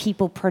school that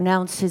people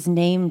pronounce his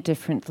name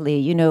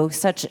differently,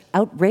 such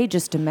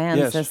outrageous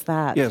demands as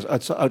that. Yes,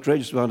 it's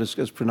outrageous demand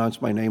as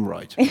pronounce my name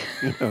right,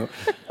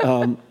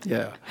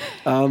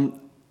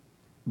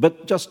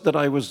 But just that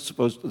I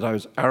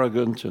was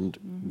arrogant and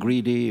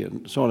greedy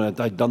and so on.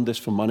 I'd done this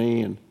for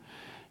money, and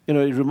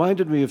it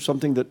reminded me of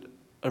something that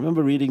I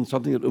remember reading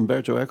something that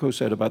Umberto Eco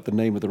said about The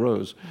Name of the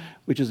Rose,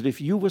 which is that if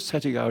you were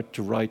setting out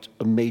to write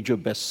a major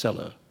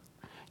bestseller,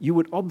 you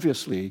would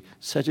obviously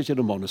set it in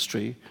a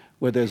monastery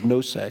where there's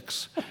no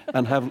sex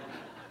and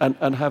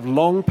have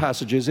long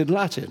passages in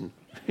Latin.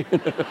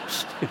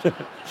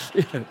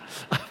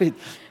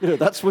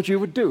 That's what you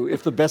would do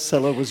if the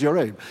bestseller was your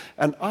aim.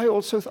 And I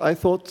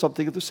thought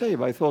something of the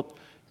same. I thought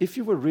if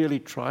you were really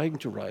trying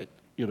to write,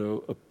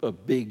 a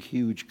big,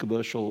 huge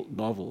commercial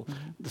novel,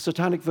 the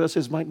Satanic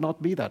Verses might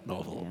not be that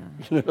novel.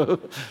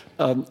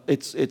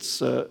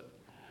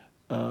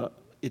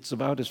 It's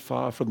about as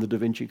far from the Da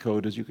Vinci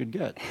Code as you could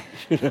get.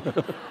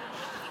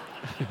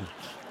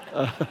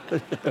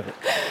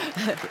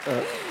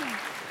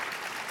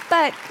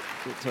 But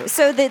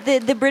so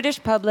the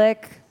British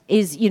public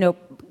is,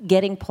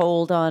 getting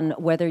polled on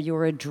whether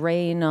you're a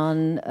drain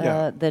on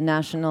the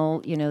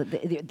national,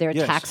 their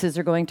taxes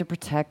are going to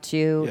protect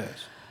you.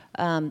 Yes.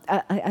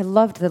 I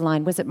loved the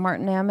line. Was it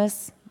Martin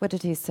Amis? What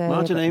did he say?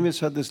 Martin Amis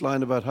had this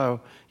line about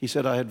how he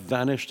said I had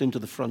vanished into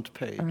the front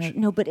page. Right.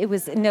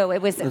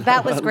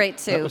 That was great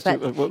too.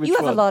 But you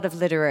have a lot of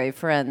literary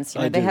friends.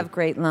 They have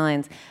great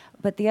lines.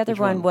 But the other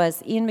one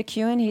was Ian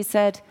McEwan. He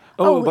said,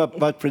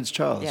 about Prince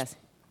Charles. Yes.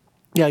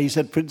 Yeah, he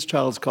said Prince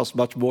Charles costs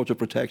much more to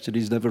protect, and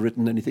he's never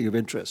written anything of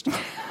interest.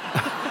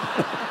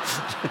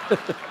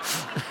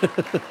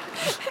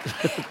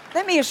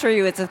 Let me assure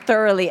you, it's a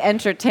thoroughly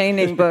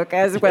entertaining book,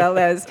 as well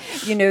as,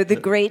 the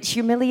great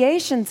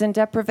humiliations and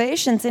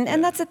deprivations.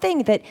 And that's the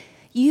thing, that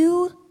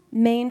you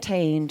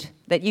maintained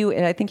that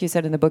and I think you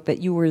said in the book that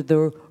you were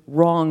the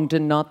wronged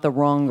and not the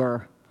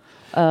wronger.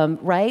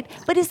 Right?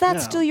 But is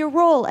that still your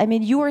role?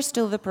 You are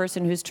still the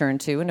person who's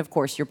turned to, and of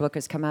course your book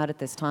has come out at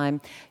this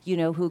time,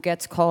 who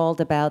gets called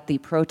about the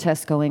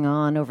protests going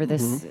on over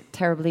this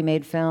terribly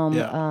made film,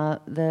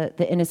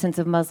 The Innocence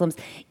of Muslims.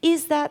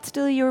 Is that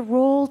still your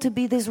role, to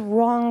be this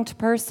wronged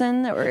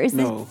person, or is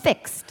it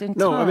fixed in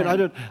time? No, I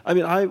don't.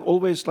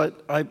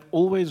 I've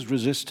always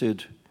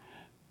resisted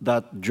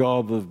that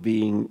job of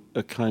being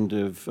a kind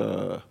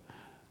of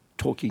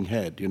talking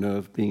head,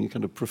 of being a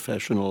kind of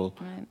professional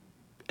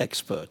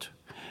expert.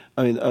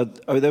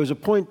 There was a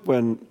point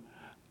when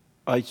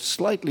I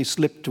slightly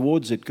slipped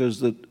towards it because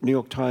the New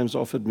York Times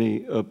offered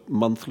me a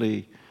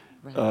monthly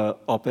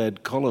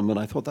op-ed column, and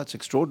I thought that's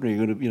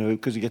extraordinary,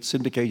 because you get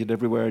syndicated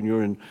everywhere, and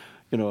you're in,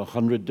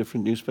 100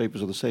 different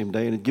newspapers on the same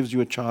day, and it gives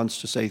you a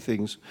chance to say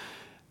things.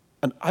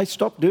 And I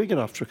stopped doing it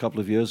after a couple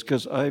of years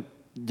because I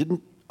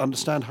didn't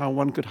understand how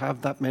one could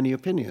have that many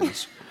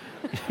opinions.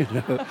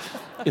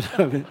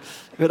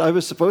 But I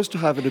was supposed to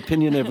have an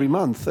opinion every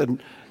month,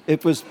 and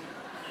it was.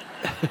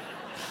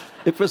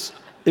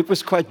 It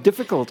was quite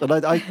difficult, and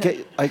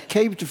I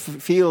came to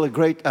feel a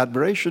great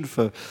admiration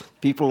for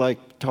people like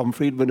Tom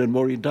Friedman and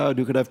Maureen Dowd,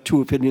 who could have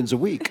 2 opinions a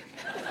week.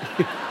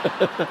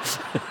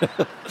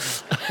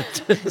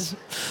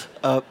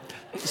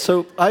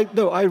 So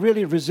I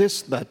really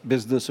resist that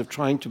business of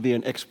trying to be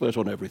an expert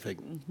on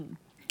everything.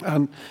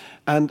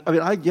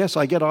 I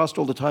get asked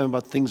all the time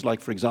about things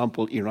like, for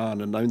example,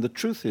 Iran, and the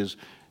truth is,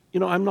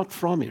 I'm not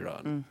from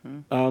Iran.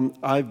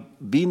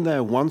 I've been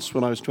there once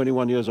when I was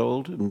 21 years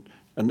old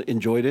and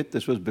enjoyed it.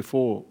 This was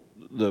before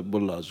the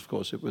mullahs, of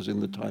course. It was in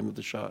the time of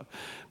the Shah.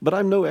 But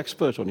I'm no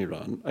expert on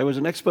Iran. I was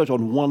an expert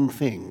on one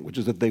thing, which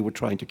is that they were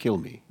trying to kill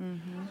me.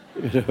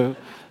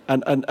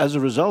 And as a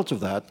result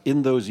of that,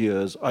 in those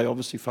years, I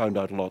obviously found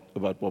out a lot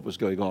about what was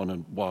going on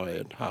and why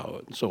and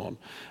how and so on.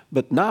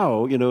 But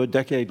now, a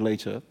decade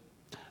later,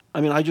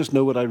 I just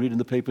know what I read in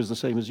the papers the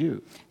same as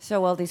you.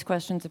 So all these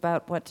questions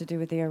about what to do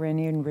with the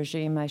Iranian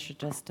regime, I should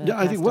just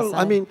I think. Well,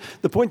 aside.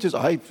 The point is,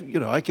 I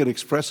can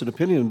express an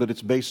opinion, but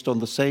it's based on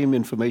the same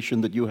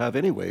information that you have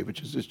anyway, which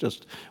is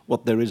just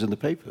what there is in the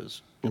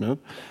papers.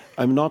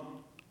 I'm not.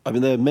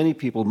 There are many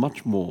people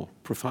much more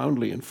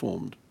profoundly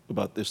informed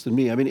about this than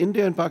me.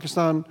 India and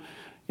Pakistan,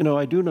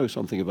 I do know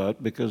something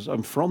about because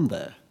I'm from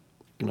there,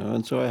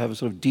 and so I have a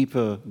sort of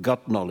deeper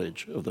gut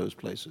knowledge of those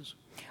places.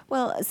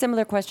 Well,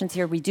 similar questions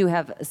here. We do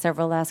have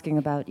several asking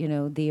about,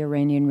 the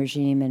Iranian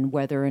regime and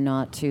whether or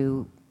not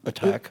to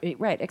attack.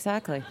 Right,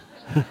 exactly.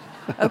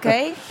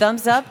 Okay,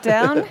 thumbs up,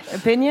 down,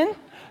 opinion?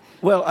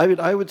 Well,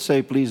 I would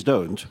say please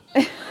don't.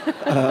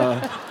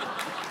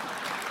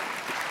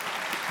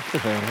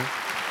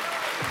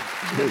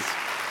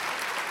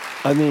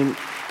 I mean,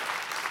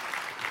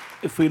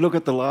 if we look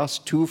at the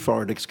last 2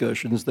 foreign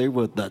excursions, they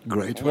weren't that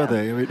great, were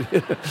they?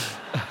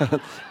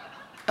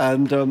 I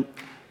mean,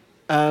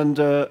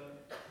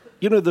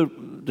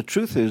 the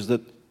truth is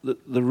that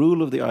the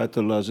rule of the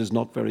Ayatollahs is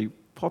not very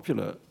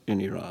popular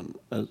in Iran,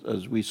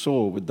 as we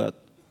saw with that,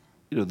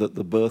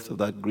 the birth of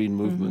that green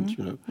movement.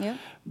 Yeah.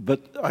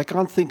 But I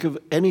can't think of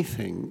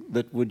anything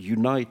that would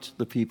unite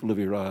the people of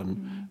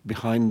Iran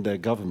behind their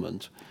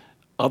government,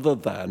 other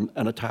than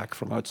an attack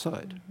from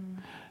outside.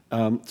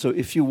 So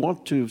if you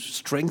want to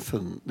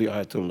strengthen the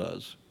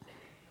Ayatollahs,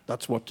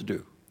 that's what to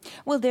do.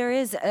 Well, there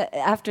is,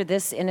 after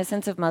this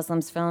Innocence of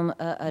Muslims film,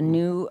 a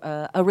new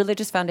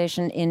religious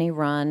foundation in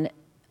Iran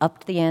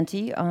upped the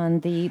ante on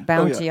the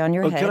bounty on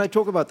your head. Can I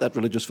talk about that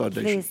religious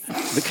foundation?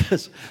 Please.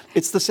 Because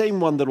it's the same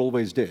one that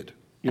always did.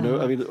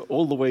 I mean,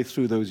 all the way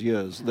through those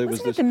years, there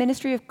was this. The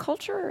Ministry of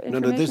Culture or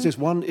Information? No. There's this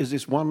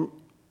one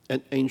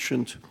an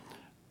ancient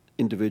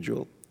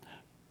individual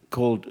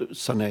called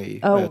Sanei.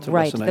 Oh,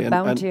 right, Sanei. the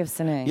bounty of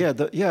Sanei.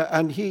 Yeah,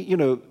 and he,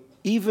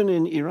 even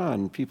in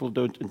Iran, people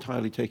don't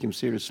entirely take him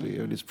seriously.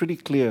 And it's pretty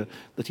clear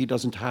that he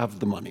doesn't have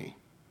the money.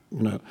 I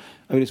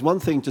mean, it's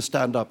one thing to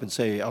stand up and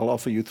say, I'll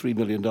offer you $3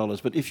 million,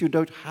 but if you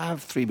don't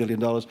have $3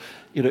 million,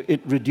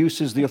 it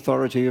reduces the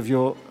authority of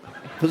your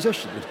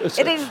position.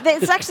 So,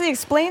 it actually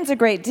explains a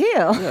great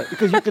deal. Yeah,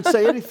 because you could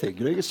say anything.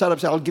 You can stand up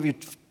and say, I'll give you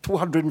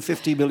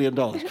 $250 million.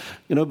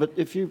 But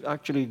if you've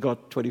actually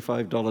got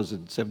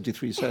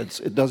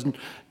 $25.73,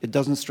 it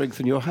doesn't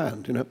strengthen your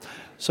hand.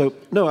 So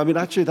no, I mean,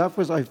 actually,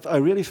 I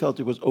really felt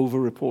it was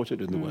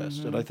over-reported in the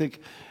West, and I think,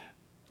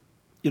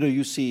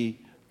 you see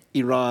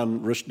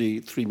Iran,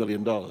 Rushdie, $3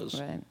 million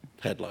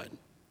headline.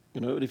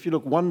 And if you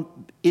look 1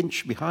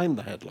 inch behind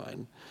the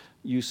headline,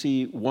 you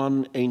see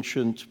one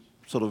ancient,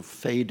 sort of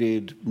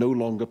faded, no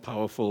longer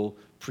powerful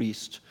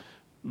priest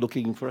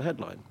looking for a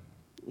headline.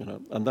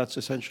 And that's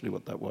essentially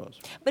what that was.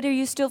 But are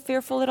you still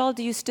fearful at all?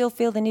 Do you still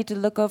feel the need to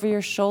look over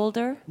your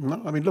shoulder?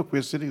 No, I mean, look,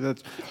 we're sitting there,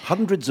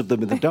 hundreds of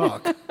them in the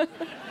dark.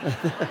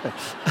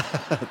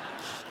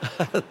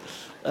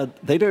 And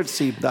they don't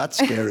seem that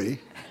scary.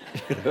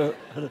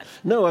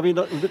 No, I mean,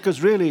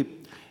 because really,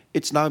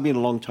 it's now been a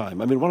long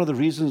time. I mean, one of the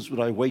reasons that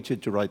I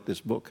waited to write this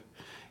book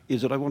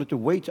is that I wanted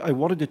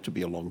it to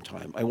be a long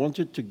time. I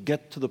wanted to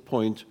get to the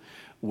point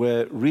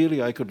where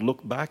really I could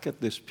look back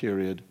at this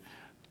period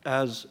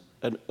as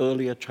an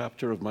earlier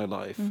chapter of my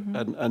life,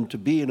 and to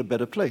be in a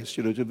better place,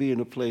 to be in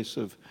a place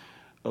of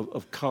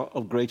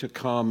greater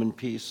calm and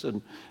peace,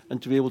 and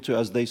to be able to,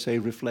 as they say,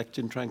 reflect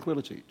in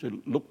tranquility,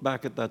 to look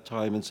back at that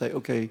time and say,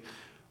 okay,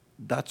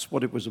 that's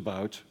what it was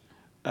about,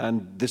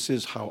 and this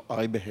is how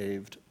I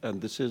behaved,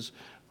 and this is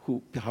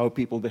how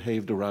people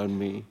behaved around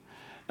me.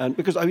 And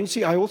because, I mean,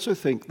 see, I also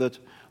think that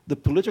the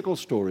political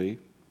story,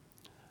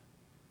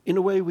 in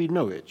a way, we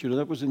know it.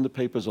 That was in the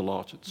papers a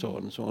lot, and so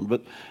on and so on.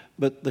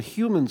 But the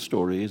human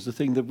story is the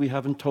thing that we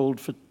haven't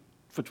told for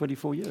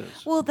 24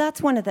 years. Well,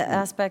 that's one of the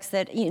aspects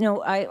that,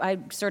 I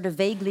sort of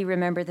vaguely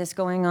remember this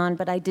going on,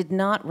 but I did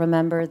not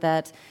remember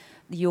that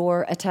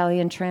your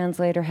Italian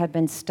translator had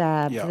been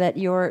stabbed, that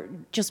your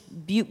just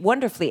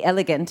wonderfully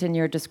elegant in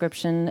your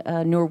description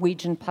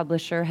Norwegian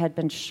publisher had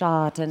been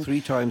shot. And 3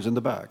 times in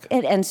the back.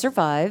 And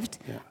survived.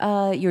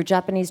 Yeah. Your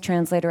Japanese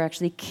translator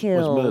actually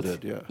killed. Was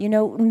murdered, yeah.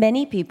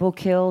 Many people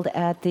killed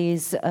at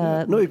these...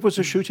 No, it was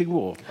a shooting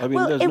war. I mean,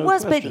 well, it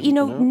was, question,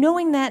 but,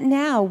 knowing that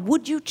now,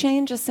 would you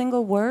change a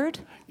single word?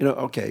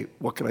 Okay,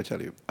 what can I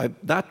tell you?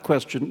 That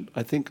question,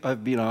 I think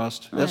I've been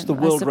asked. That's the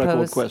world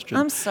record question.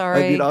 I'm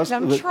sorry, I've been asked,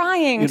 I'm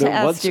trying to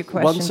ask you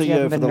questions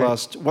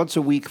once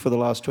a week for the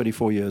last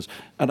 24 years,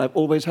 and I've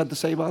always had the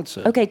same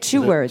answer. Okay,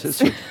 2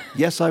 words.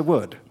 Yes, I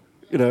would.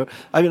 I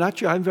mean,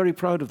 actually, I'm very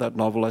proud of that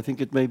novel. I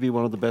think it may be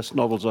one of the best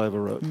novels I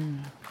ever wrote.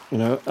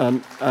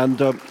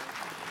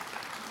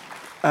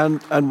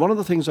 And one of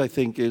the things I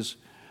think is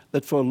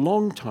that for a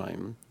long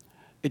time,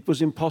 it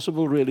was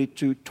impossible really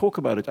to talk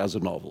about it as a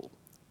novel.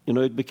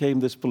 It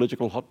became this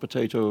political hot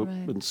potato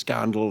and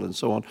scandal and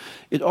so on.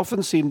 It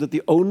often seemed that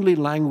the only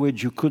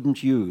language you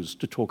couldn't use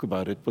to talk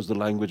about it was the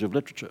language of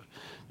literature.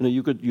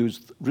 You could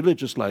use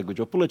religious language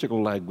or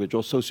political language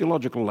or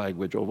sociological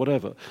language or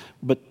whatever.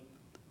 But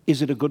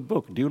is it a good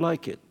book? Do you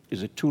like it?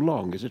 Is it too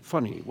long? Is it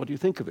funny? What do you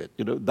think of it?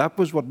 That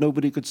was what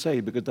nobody could say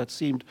because that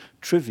seemed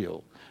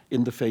trivial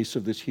in the face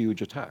of this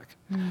huge attack.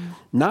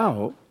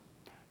 Now,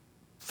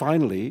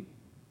 finally,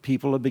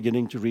 people are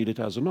beginning to read it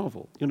as a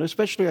novel.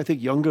 Especially I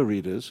think younger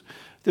readers.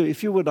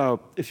 If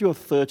you're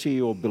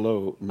 30 or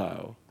below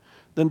now,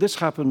 then this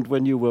happened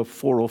when you were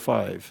 4 or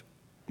 5.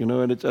 you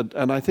know,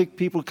 and I think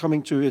people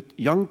coming to it,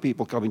 young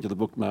people coming to the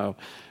book now,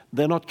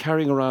 they're not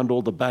carrying around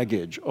all the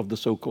baggage of the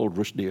so-called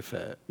Rushdie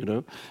affair, you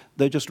know.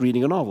 They're just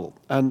reading a novel.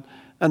 And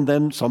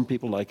then some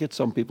people like it,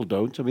 some people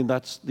don't. I mean,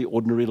 that's the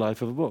ordinary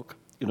life of a book,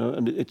 you know,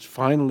 and it's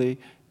finally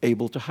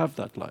able to have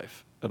that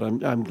life.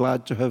 And I'm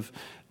glad to have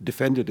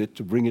defended it,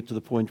 to bring it to the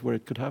point where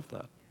it could have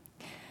that.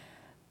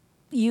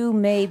 You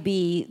may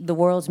be the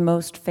world's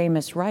most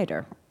famous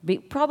writer,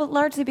 probably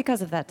largely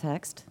because of that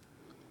text.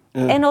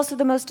 And also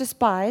the most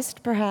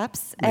despised,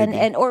 perhaps,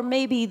 and or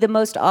maybe the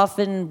most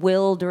often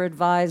willed or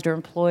advised or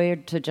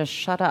employed to just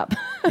shut up.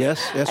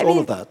 Yes, all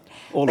of that.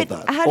 All of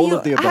that.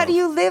 How do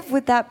you live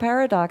with that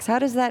paradox? How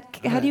do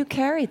you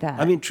carry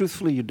that? I mean,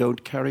 truthfully, you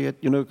don't carry it,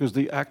 you know, because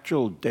the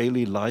actual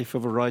daily life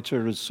of a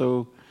writer is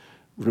so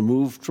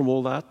removed from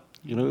all that,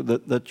 you know,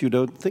 that you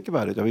don't think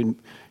about it. I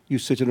mean, you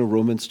sit in a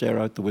room and stare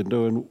out the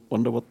window and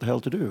wonder what the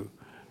hell to do.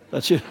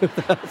 That's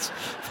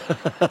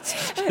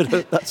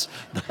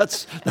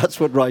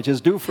what writers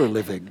do for a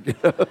living. You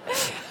know?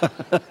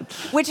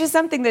 Which is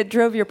something that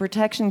drove your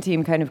protection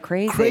team kind of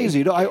crazy. Crazy.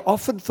 You know, I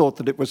often thought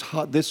that it was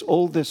hard. This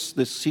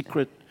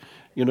secret,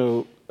 you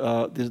know,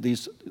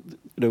 these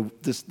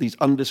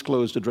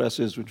undisclosed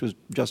addresses, which was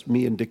just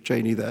me and Dick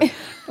Cheney there.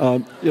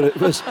 You know, it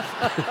was.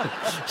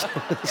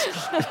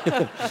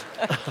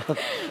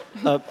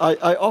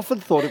 I often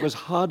thought it was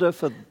harder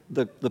for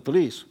the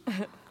police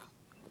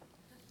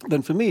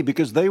than for me,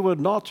 because they were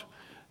not,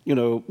 you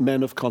know,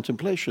 men of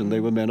contemplation. They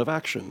were men of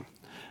action.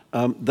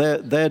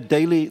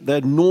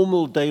 Their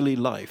normal daily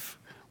life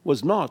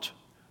was not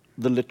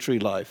the literary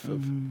life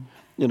of,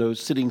 you know,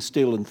 sitting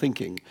still and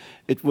thinking.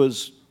 It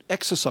was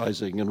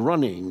exercising and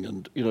running,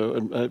 and you know,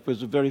 and it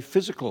was a very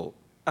physical,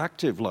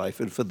 active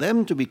life. And for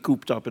them to be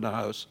cooped up in a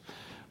house,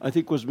 I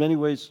think was in many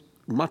ways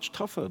much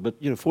tougher. But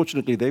you know,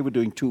 fortunately, they were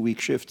doing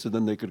 2-week shifts, and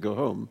then they could go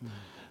home.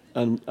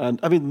 And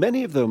I mean,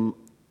 many of them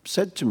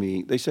said to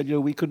me, they said, you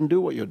know, we couldn't do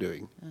what you're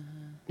doing,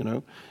 you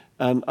know,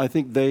 and I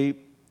think they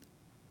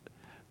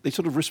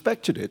sort of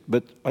respected it,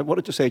 but I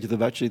wanted to say to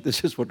them, actually,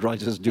 this is what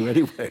writers do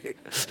anyway.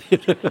 You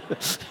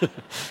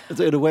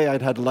know? In a way,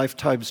 I'd had a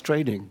lifetime's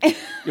training,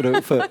 you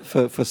know,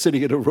 for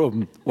sitting in a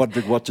room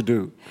wondering what to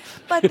do.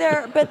 But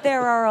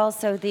there are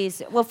also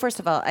these. Well, first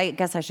of all, I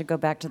guess I should go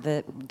back to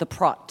the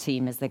PROT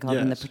team, as they call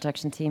them, the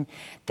protection team.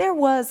 There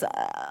was,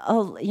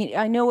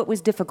 I know it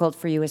was difficult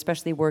for you,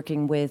 especially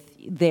working with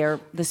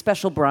the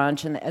special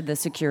branch and the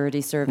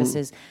security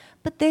services,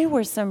 but there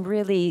were some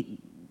really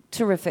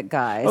terrific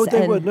guys. Oh,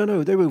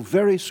 they were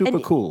very super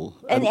cool.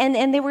 And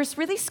they were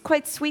really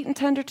quite sweet and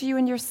tender to you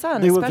and your son,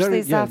 they especially were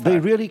very, Zafar. They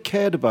really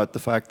cared about the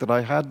fact that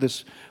I had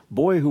this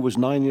boy who was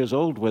 9 years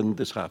old when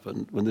this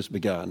happened, when this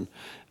began.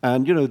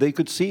 And, you know, they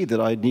could see that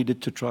I needed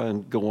to try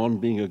and go on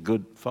being a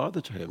good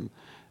father to him.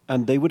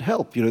 And they would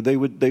help. You know, they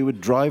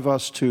would drive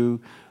us to,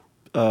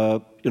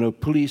 you know,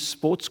 police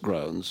sports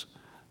grounds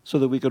so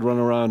that we could run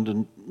around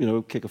and, you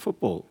know, kick a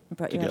football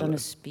Brought you together. out on a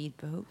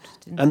speedboat,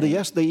 didn't And they?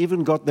 yes, they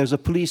even there's a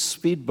police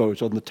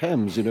speedboat on the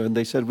Thames, you know, and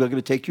they said, we're going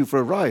to take you for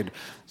a ride.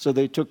 So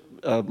they took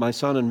my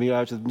son and me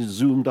out and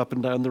zoomed up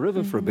and down the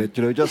river for a bit,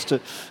 you know, just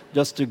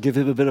to give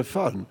him a bit of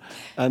fun.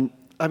 And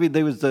I mean,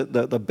 there was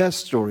the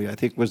best story, I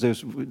think, was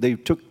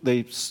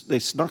they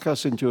snuck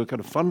us into a kind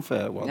of fun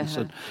fair once,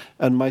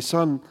 and my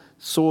son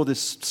saw this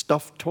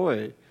stuffed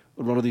toy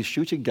on one of these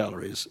shooting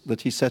galleries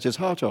that he set his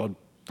heart on.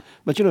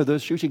 But, you know,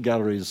 those shooting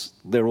galleries,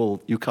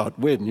 you can't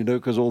win, you know,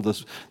 because all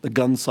the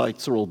gun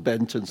sights are all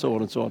bent and so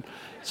on and so on.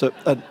 So,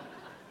 and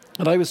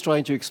I was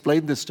trying to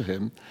explain this to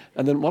him,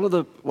 and then one of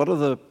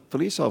the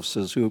police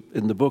officers who,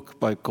 in the book,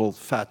 called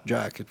Fat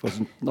Jack, it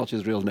wasn't not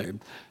his real name,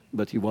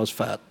 but he was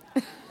fat.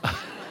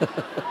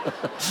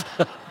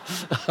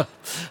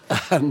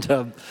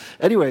 And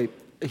anyway,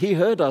 he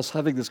heard us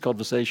having this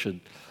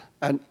conversation,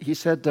 and he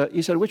said,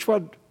 which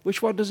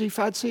one does he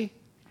fancy?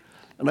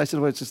 And I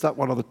said, well, it's just that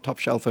one on the top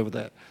shelf over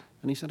there.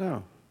 And he said,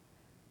 oh.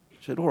 I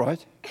said, all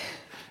right.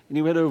 And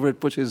he went over and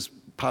put his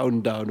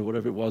pound down or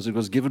whatever it was. It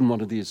was given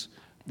one of these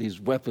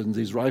weapons,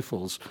 these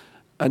rifles.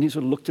 And he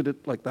sort of looked at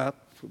it like that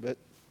for a bit.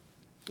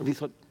 And he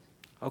thought,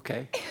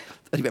 okay.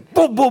 And he went,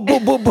 boom, boom,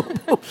 boom, boom, boom,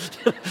 boom.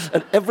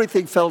 And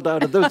everything fell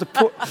down. And there was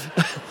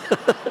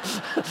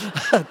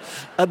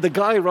and the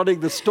guy running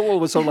the stall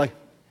was sort of like,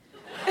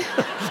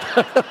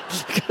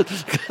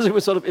 because it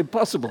was sort of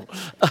impossible.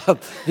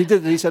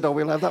 He said, oh,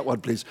 we'll have that one,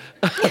 please.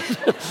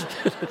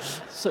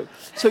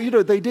 So you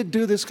know, they did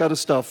do this kind of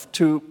stuff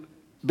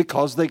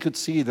because they could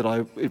see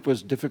that it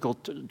was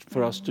difficult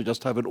for us to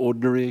just have an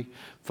ordinary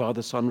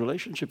father-son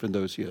relationship in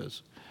those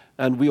years.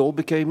 And we all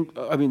became,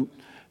 I mean,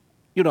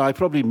 you know, I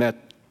probably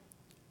met,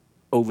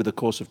 over the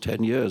course of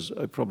 10 years,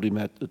 I probably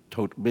met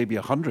maybe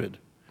 100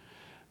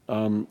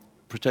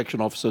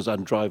 protection officers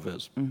and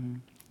drivers. Mm-hmm.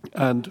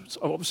 And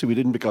so obviously we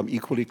didn't become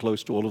equally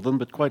close to all of them,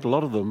 but quite a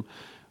lot of them,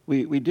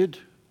 we did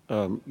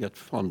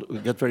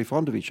get very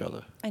fond of each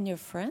other. And your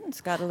friends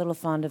got a little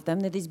fond of them.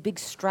 They're these big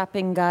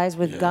strapping guys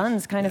with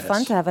guns, kind of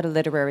fun to have at a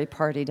literary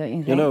party, don't you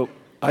think? You know,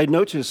 I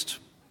noticed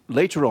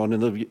later on,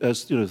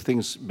 as you know,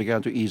 things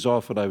began to ease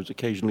off and I was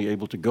occasionally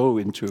able to go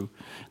into,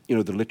 you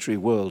know, the literary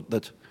world,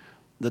 that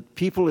that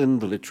people in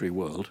the literary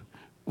world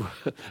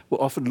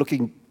were often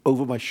looking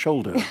over my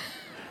shoulder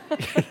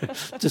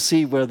to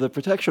see where the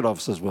protection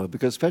officers were,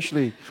 because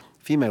especially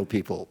female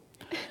people.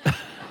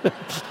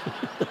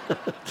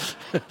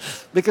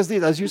 Because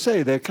these, as you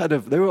say, they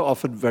were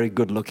often very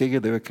good looking,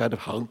 and they were kind of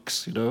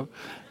hunks,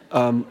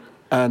 and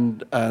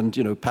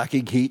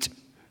packing heat.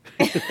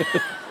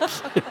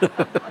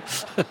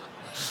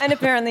 And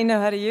apparently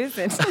know how to use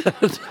it.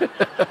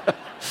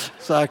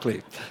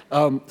 Exactly.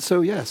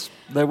 So yes,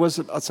 there was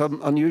some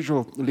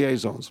unusual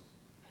liaisons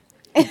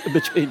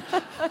between.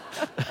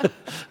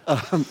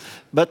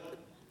 But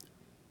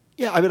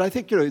yeah, I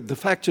think the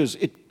fact is,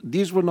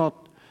 these were not.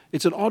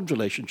 It's an odd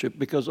relationship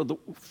because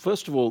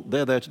first of all,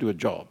 they're there to do a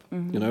job,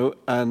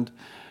 and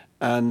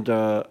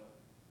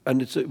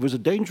it was a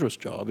dangerous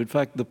job. In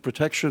fact, the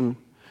protection,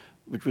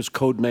 which was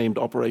codenamed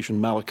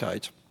Operation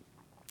Malachite,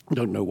 I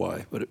don't know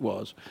why, but it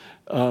was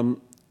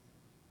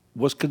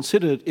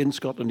considered in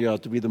Scotland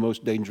Yard to be the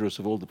most dangerous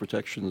of all the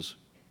protections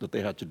that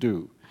they had to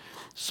do.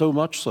 So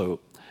much so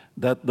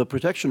that the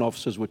protection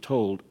officers were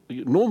told,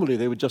 normally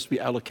they would just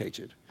be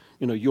allocated.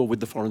 You're with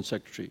the Foreign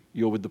Secretary,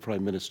 you're with the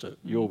Prime Minister,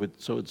 you're with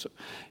so-and-so.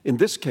 In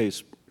this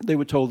case, they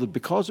were told that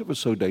because it was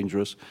so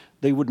dangerous,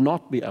 they would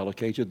not be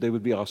allocated, they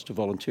would be asked to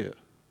volunteer.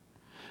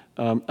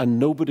 And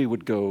nobody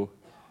would go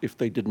if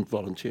they didn't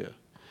volunteer.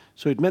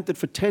 So it meant that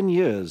for 10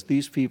 years,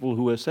 these people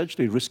who were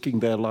essentially risking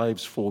their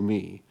lives for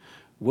me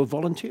were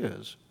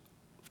volunteers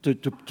to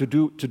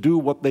do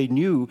what they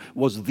knew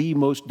was the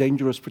most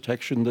dangerous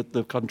protection that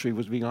the country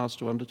was being asked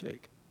to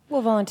undertake.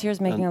 Well, volunteers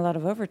making a lot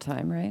of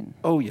overtime, right?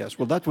 Oh, yes.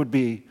 Well, that would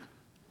be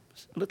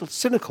a little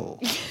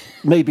cynical,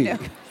 maybe.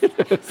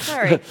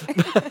 Sorry.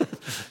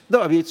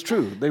 No, it's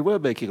true. They were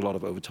making a lot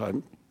of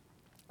overtime.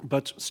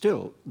 But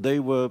still, they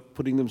were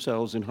putting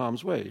themselves in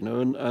harm's way,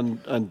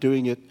 and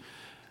doing it.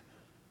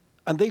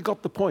 And they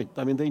got the point.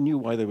 They knew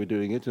why they were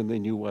doing it, and they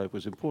knew why it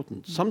was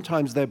important.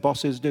 Sometimes their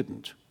bosses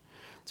didn't.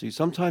 See,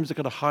 sometimes the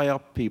kind of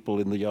high-up people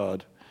in the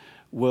Yard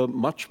were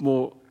much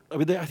more...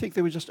 I think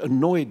they were just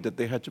annoyed that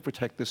they had to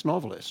protect this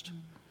novelist.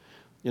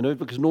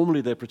 Because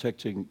normally they're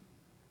protecting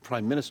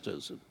prime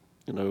ministers,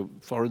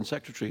 foreign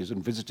secretaries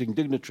and visiting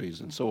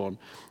dignitaries and so on.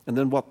 And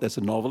then what? There's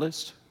a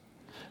novelist?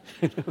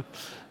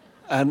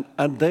 And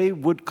they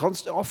would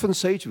often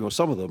say to me, or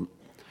some of them,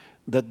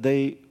 that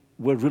they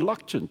were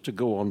reluctant to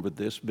go on with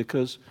this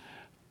because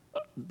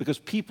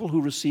people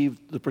who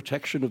received the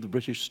protection of the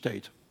British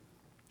state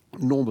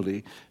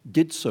normally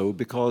did so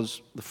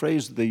because the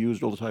phrase that they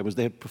used all the time was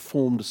they had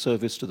performed a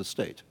service to the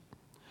state.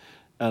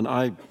 And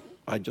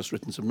I'd just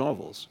written some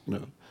novels,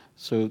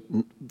 So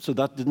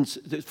that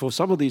didn't, for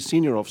some of these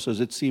senior officers,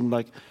 it seemed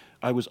like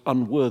I was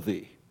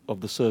unworthy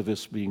of the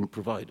service being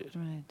provided.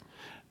 Right.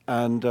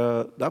 And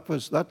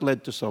that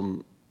led to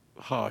some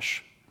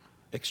harsh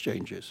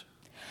exchanges.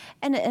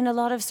 And a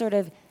lot of sort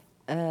of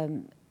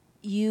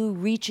you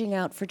reaching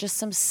out for just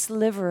some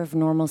sliver of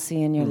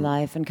normalcy in your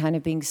life and kind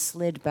of being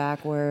slid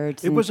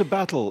backwards. It was a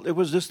battle. It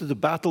was just the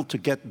battle to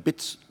get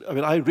bits.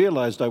 I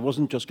realized I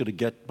wasn't just going to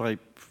get my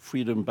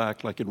freedom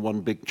back like in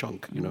one big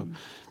chunk,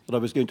 that I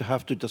was going to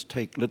have to just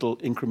take little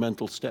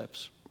incremental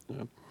steps.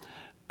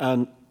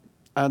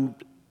 And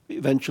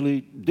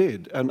eventually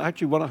did. And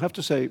actually, I have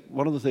to say,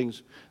 one of the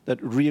things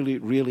that really,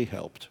 really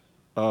helped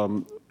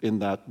in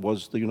that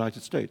was the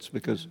United States,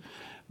 because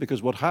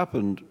what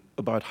happened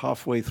about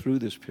halfway through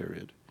this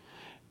period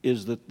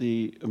is that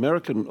the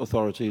American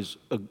authorities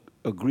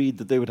agreed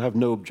that they would have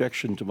no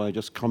objection to my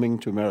just coming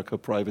to America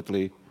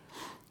privately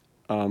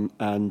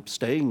and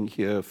staying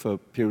here for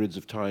periods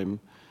of time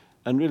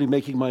and really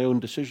making my own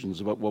decisions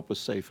about what was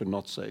safe and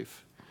not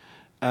safe.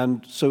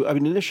 And so,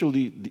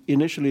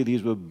 initially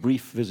these were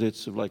brief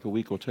visits of like a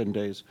week or 10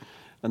 days,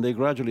 and they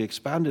gradually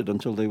expanded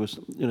until they was,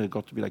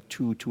 got to be like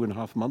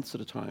 2.5 months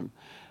at a time.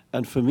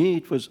 And for me,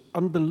 it was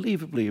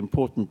unbelievably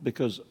important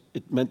because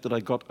it meant that I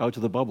got out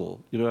of the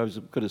bubble. I was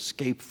going to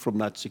escape from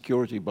that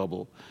security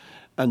bubble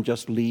and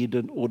just lead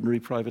an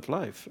ordinary private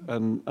life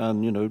and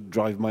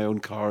drive my own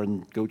car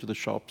and go to the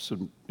shops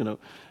and,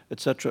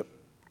 etc.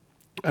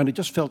 And it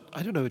just felt,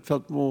 it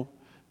felt more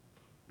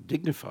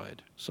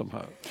dignified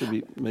somehow to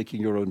be making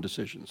your own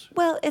decisions.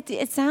 Well,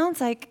 it sounds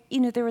like,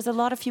 there was a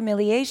lot of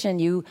humiliation.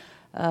 You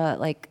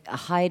like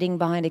hiding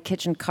behind a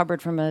kitchen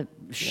cupboard from a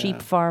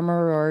sheep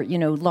farmer, or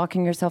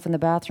locking yourself in the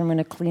bathroom when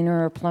a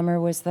cleaner or plumber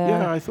was there.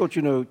 Yeah, I thought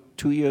 2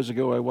 years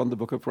ago I won the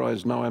Booker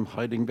Prize. Now I'm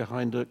hiding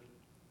behind a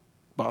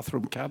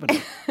bathroom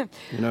cabinet.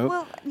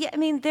 Well, yeah,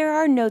 there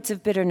are notes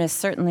of bitterness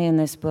certainly in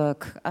this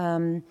book.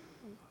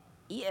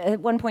 At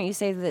one point you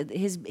say that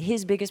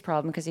his biggest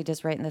problem, because he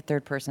does write in the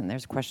third person,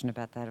 there's a question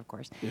about that, of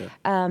course,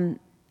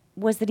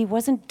 was that he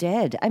wasn't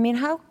dead.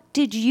 How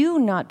did you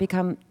not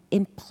become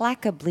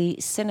implacably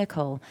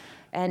cynical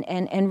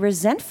and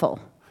resentful?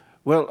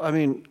 Well,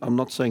 I'm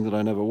not saying that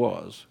I never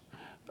was,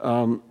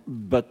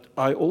 but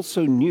I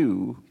also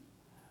knew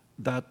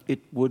that it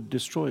would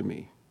destroy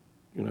me.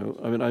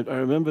 I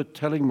remember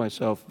telling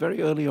myself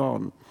very early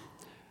on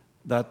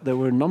that there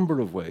were a number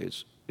of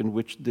ways in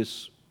which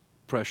this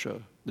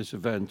pressure, this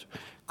event,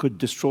 could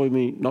destroy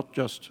me, not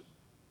just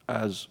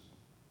as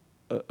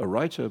a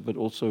writer, but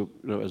also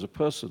as a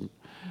person.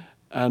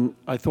 And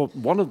I thought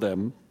one of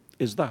them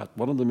is that.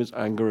 One of them is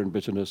anger and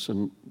bitterness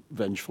and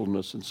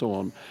vengefulness and so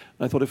on.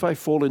 And I thought if I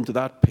fall into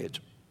that pit,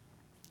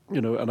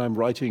 and I'm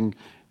writing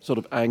sort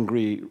of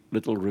angry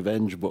little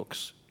revenge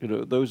books,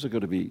 those are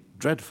going to be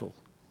dreadful.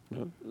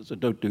 So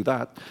don't do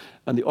that.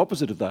 And the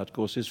opposite of that, of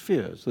course, is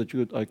fear. So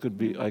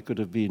that I could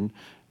have been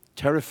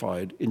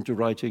terrified into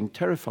writing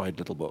terrified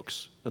little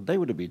books, and they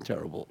would have been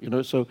terrible.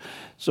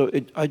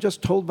 I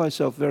just told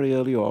myself very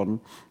early on,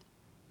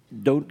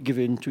 don't give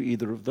in to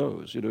either of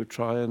those.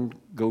 Try and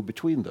go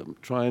between them.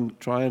 Try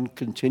and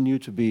continue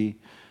to be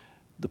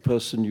the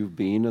person you've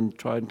been, and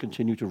try and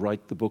continue to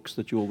write the books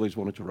that you always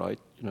wanted to write.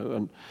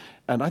 And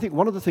I think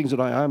one of the things that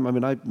I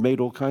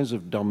made all kinds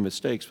of dumb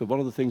mistakes, but one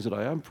of the things that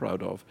I am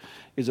proud of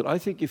is that I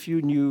think if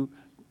you knew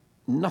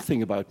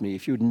nothing about me,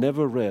 if you'd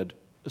never read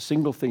a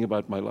single thing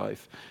about my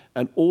life,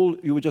 and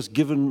you were just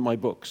given my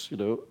books,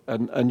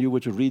 and you were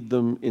to read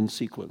them in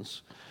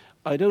sequence,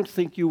 I don't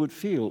think you would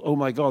feel, oh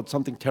my God,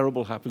 something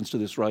terrible happens to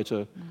this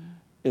writer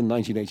in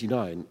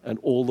 1989, and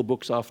all the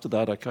books after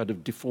that are kind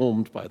of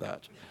deformed by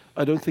that.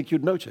 I don't think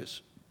you'd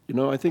notice.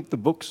 I think the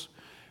books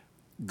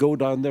go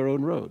down their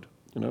own road,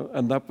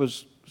 and that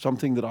was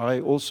something that I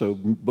also,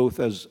 both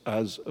as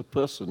a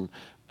person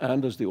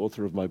and as the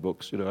author of my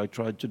books, I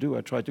tried to do.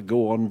 I tried to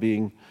go on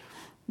being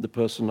the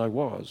person I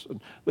was.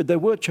 But there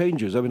were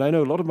changes. I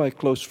know a lot of my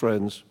close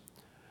friends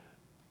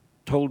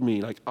told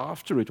me,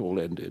 after it all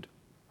ended,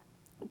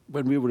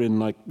 when we were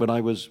when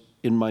I was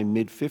in my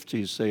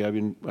mid-50s, say,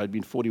 I'd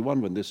been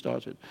 41 when this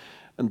started,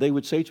 and they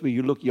would say to me,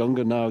 you look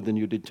younger now than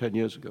you did 10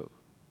 years ago.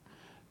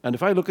 And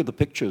if I look at the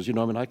pictures,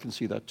 I can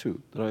see that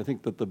too. That I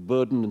think that the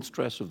burden and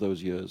stress of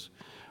those years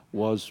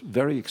was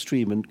very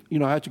extreme.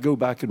 And, I had to go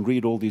back and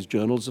read all these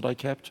journals that I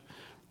kept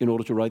in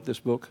order to write this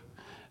book.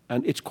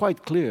 And it's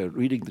quite clear,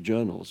 reading the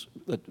journals,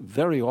 that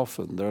very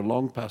often there are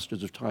long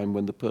passages of time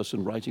when the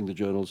person writing the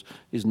journals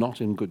is not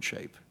in good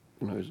shape,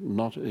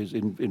 is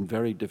in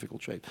very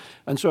difficult shape.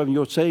 And so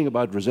you're saying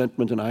about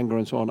resentment and anger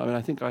and so on,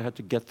 I think I had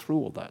to get through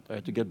all that. I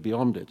had to get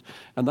beyond it.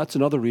 And that's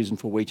another reason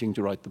for waiting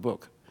to write the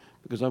book,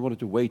 because I wanted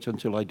to wait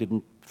until I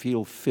didn't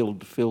feel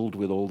filled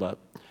with all that,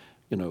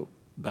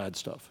 bad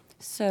stuff.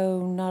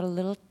 So not a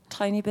little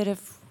tiny bit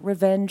of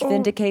revenge,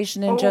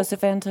 vindication in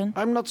Joseph Anton?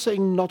 I'm not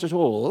saying not at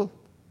all.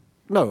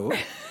 No,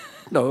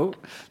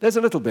 there's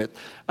a little bit.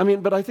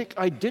 But I think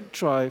I did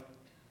try,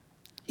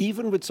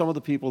 even with some of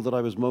the people that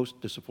I was most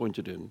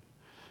disappointed in,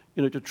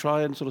 to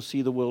try and sort of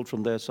see the world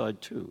from their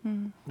side too.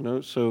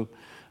 So,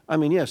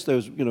 yes,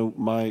 there's,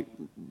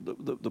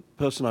 the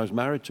person I was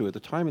married to at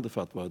the time of the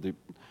fatwa, the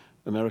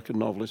American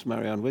novelist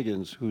Marianne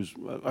Wiggins,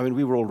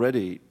 we were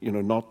already,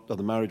 not that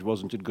the marriage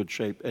wasn't in good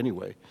shape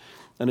anyway.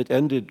 And it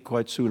ended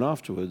quite soon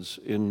afterwards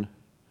in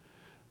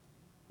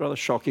rather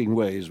shocking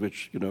ways,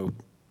 which,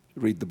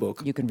 read the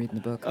book. You can read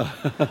in the book.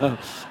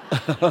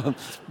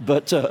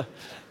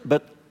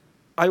 But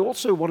I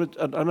also wanted,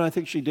 and I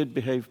think she did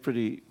behave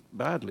pretty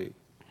badly,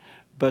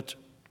 but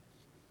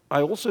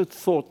I also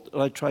thought,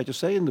 and I tried to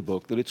say in the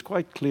book, that it's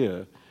quite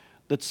clear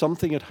that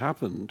something had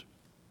happened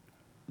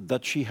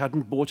that she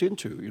hadn't bought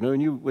into.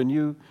 When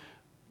you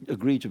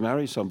agree to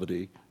marry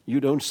somebody,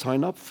 you don't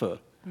sign up for,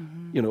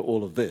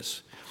 all of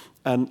this.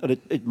 And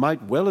it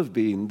might well have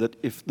been that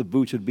if the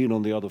boot had been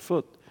on the other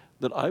foot,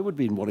 that I would have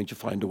been wanting to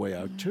find a way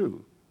out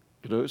too.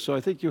 So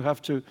I think you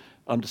have to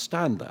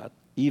understand that,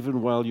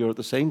 even while you're at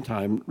the same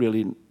time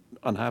really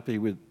unhappy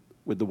with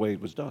the way it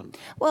was done.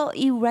 Well,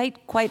 you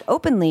write quite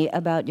openly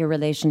about your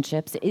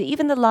relationships,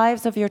 even the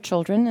lives of your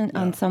children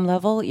on some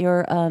level.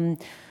 Your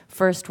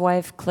first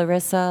wife,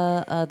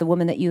 Clarissa, the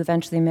woman that you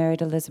eventually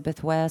married,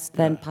 Elizabeth West,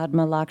 then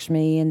Padma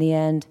Lakshmi in the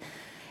end.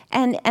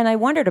 And I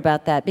wondered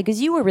about that,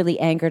 because you were really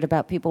angered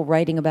about people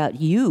writing about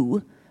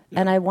you. Yeah.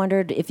 And I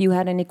wondered if you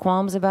had any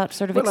qualms about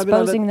sort of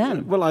exposing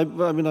them. Well, I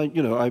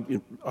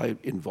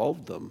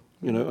involved them.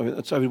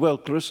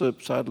 Clarissa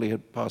sadly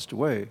had passed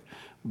away,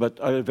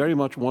 but I very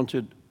much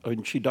wanted.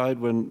 She died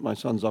when my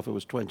son Zafar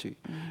was 20.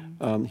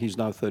 He's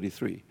now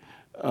 33.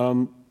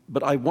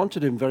 But I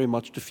wanted him very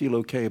much to feel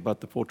okay about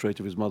the portrait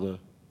of his mother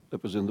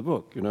that was in the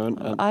book.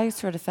 And I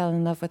sort of fell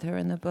in love with her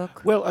in the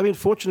book. Well,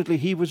 fortunately,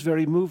 he was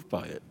very moved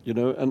by it.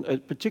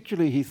 And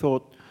particularly he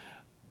thought,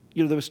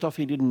 there was stuff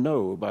he didn't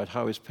know about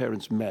how his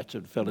parents met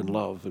and fell in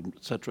love, and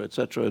et cetera, et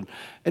cetera. And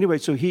anyway,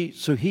 so he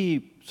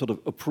sort of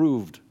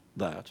approved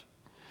that.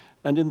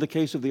 And in the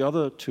case of the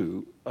other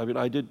two, I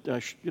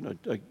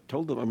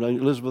told them.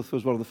 Elizabeth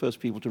was one of the first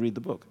people to read the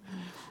book,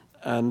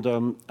 and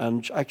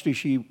actually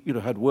she,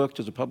 had worked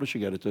as a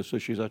publishing editor, so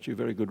she's actually a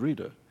very good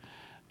reader.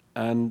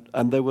 And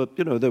there were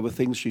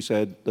things she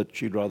said that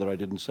she'd rather I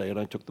didn't say, and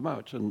I took them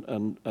out.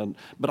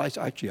 But I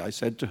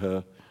said to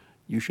her,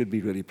 you should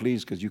be really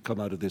pleased because you come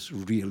out of this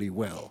really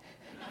well.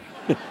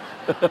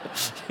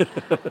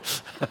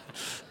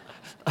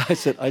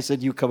 I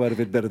said, you come out of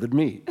it better than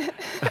me.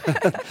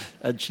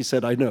 And she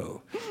said, I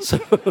know.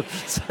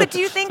 But do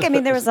you think,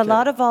 there was a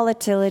lot of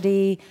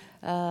volatility,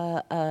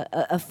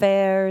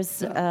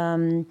 affairs,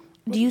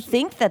 Do you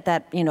think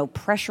that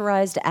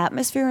pressurized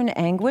atmosphere and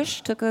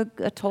anguish took a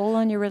toll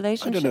on your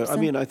relationships? I don't know. I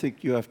mean, I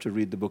think you have to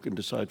read the book and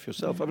decide for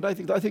yourself. I mean,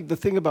 I think the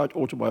thing about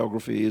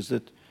autobiography is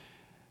that,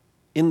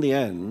 in the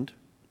end,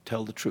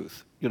 tell the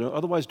truth.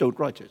 Otherwise, don't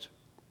write it.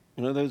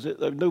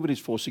 Nobody's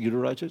forcing you to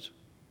write it.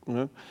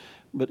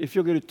 But if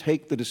you're going to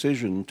take the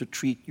decision to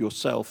treat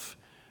yourself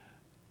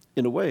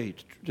in a way,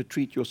 to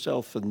treat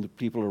yourself and the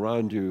people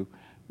around you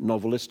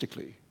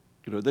novelistically,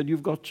 then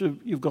you've got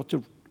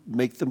to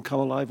make them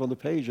come alive on the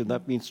page, and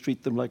that means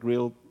treat them like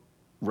real,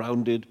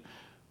 rounded,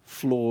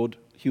 flawed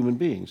human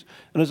beings.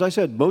 And as I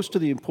said, most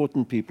of the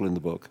important people in the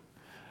book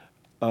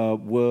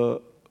were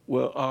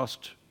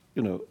asked,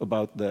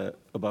 about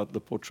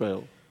the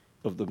portrayal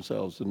of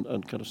themselves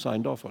and kind of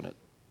signed off on it.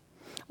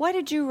 Why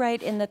did you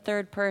write in the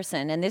third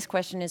person? And this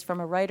question is from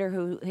a writer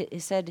who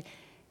said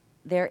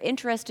they're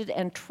interested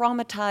and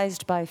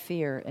traumatized by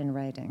fear in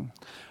writing.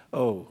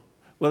 Oh,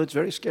 well, it's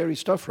very scary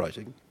stuff,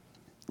 writing.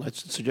 I'd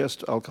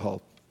suggest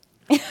alcohol.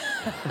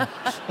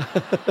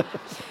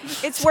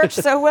 It's worked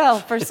so well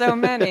for so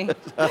many.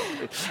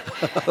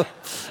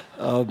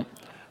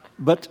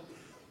 But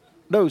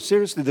no,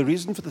 seriously, the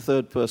reason for the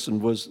third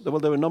person was, well,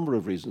 there were a number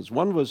of reasons.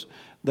 One was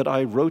that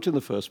I wrote in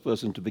the first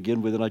person to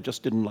begin with, and I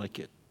just didn't like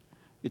it.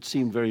 It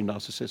seemed very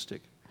narcissistic.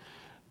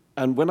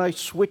 And when I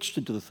switched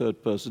into the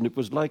third person, it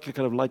was like a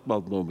kind of light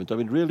bulb moment. I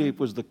mean, really,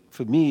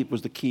 for me, it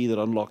was the key that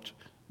unlocked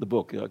the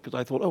book, because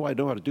I thought, I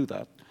know how to do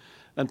that.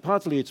 And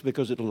partly it's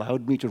because it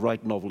allowed me to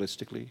write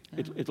novelistically.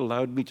 It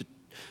allowed me to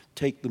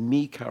take the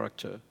me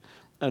character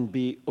and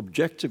be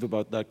objective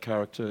about that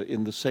character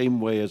in the same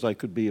way as I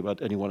could be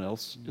about anyone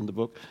else in the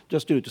book.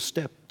 Just to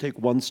take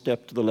one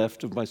step to the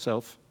left of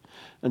myself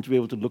and to be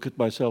able to look at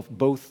myself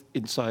both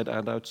inside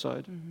and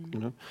outside.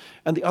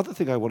 And the other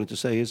thing I wanted to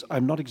say is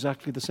I'm not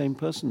exactly the same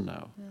person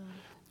now.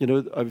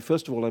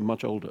 First of all, I'm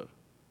much older.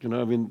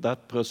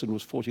 That person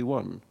was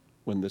 41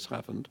 when this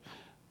happened.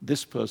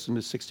 This person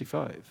is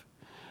 65.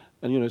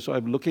 And, so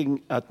I'm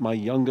looking at my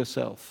younger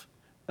self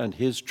and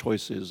his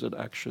choices and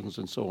actions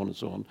and so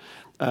on,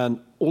 and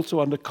also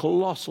under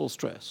colossal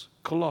stress.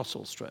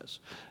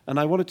 And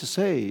I wanted to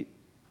say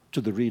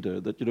to the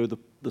reader that,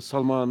 the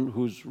Salman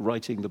who's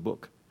writing the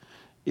book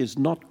is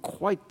not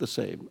quite the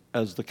same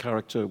as the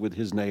character with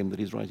his name that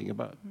he's writing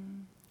about.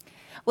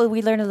 Well,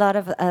 we learn a lot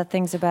of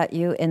things about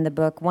you in the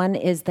book. One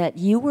is that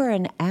you were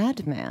an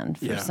ad man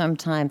for some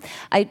time.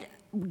 I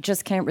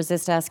just can't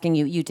resist asking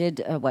you, you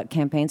did,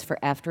 campaigns for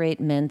After 8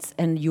 Minutes,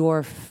 and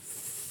your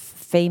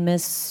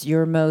famous,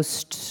 your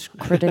most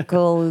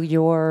critical,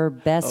 your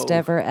best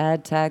ever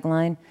ad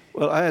tagline?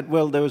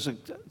 Well, there was a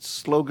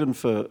slogan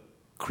for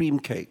cream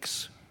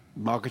cakes,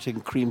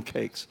 marketing cream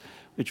cakes,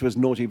 which was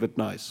naughty but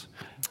nice.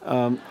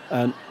 And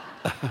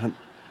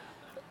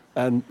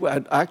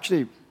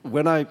actually,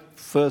 when I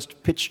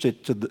first pitched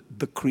it to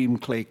the cream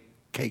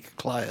cake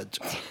client,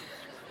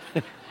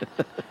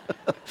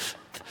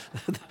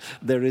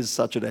 there is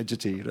such an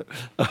entity,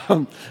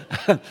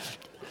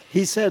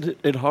 he said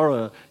in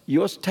horror,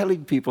 "You're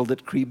telling people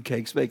that cream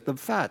cakes make them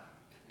fat."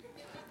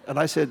 And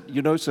I said,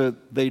 sir,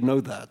 they know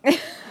that.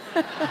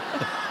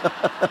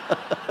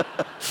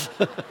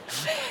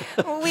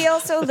 We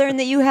also learned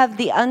that you have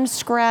the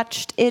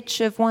unscratched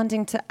itch of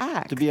wanting to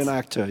act. To be an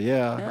actor,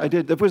 yeah. I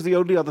did. That was the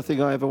only other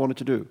thing I ever wanted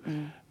to do.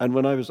 And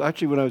when I was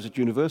at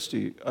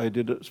university, I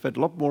spent a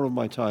lot more of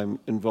my time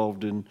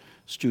involved in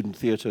student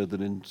theatre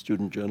than in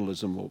student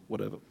journalism or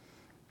whatever.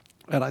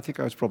 And I think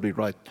I was probably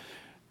right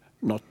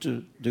not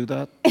to do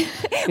that.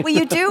 Well,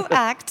 you do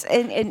act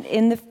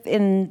in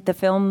the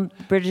film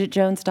Bridget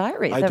Jones'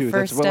 Diary, the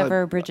first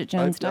ever Bridget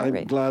Jones' Diary.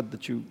 I'm glad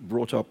that you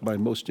brought up my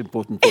most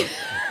important thing.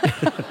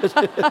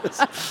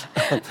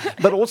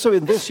 But also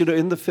in this,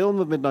 in the film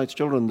of Midnight's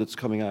Children that's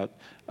coming out,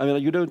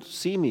 you don't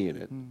see me in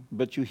it,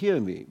 but you hear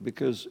me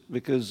because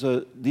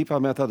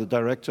Deepa Mehta, the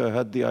director,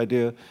 had the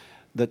idea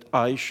that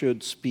I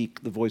should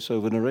speak the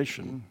voiceover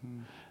narration.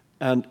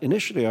 And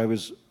initially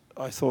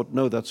I thought,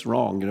 no, that's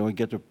wrong,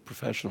 get a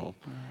professional.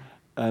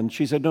 And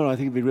she said, no, I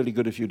think it'd be really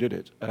good if you did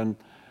it. And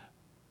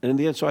in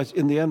the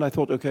end, I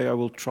thought, okay, I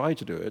will try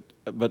to do it.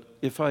 But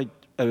if I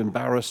am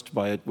embarrassed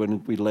by it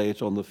when we lay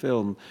it on the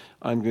film,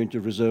 I'm going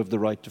to reserve the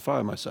right to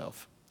fire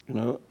myself,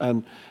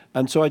 And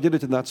so I did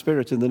it in that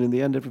spirit. And then in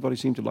the end, everybody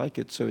seemed to like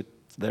it. So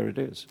there it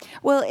is.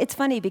 Well, it's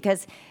funny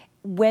because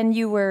when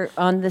you were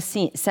on the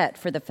set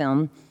for the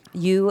film,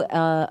 you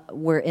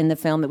were in the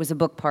film. It was a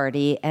book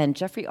party, and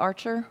Jeffrey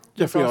Archer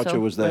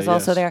was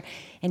also there,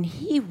 and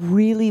he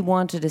really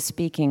wanted a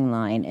speaking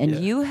line, and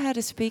you had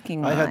a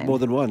speaking line. I had more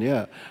than one,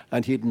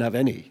 and he didn't have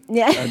any.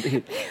 Yeah.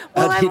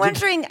 Well, I'm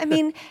wondering.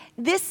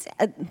 This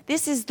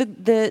is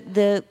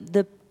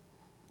the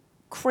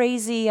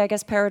crazy, I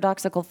guess,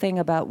 paradoxical thing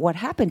about what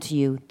happened to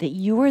you, that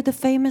you were the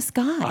famous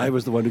guy. I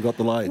was the one who got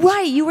the lines.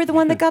 Right, you were the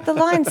one that got the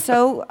lines.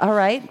 So, all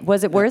right,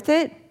 was it worth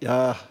it?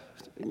 Yeah.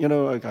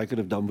 I could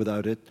have done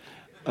without it.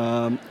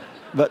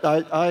 But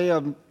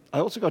I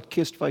also got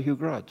kissed by Hugh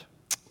Grant.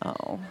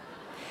 Oh.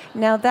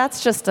 Now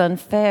that's just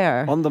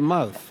unfair. On the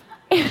mouth.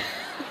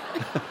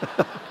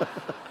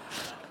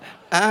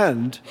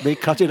 And they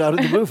cut it out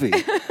of the movie.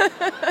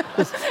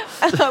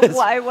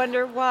 I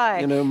wonder why.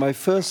 You know, my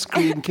first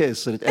screen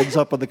kiss, and it ends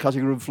up on the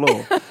cutting room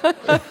floor.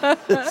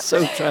 It's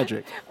so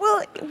tragic.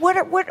 Well,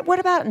 what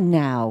about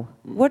now?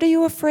 What are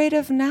you afraid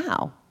of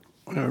now?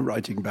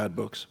 Writing bad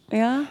books.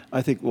 Yeah?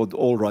 I think what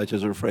all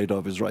writers are afraid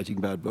of is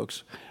writing bad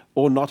books,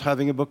 or not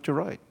having a book to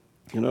write.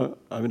 You know,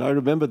 I mean, I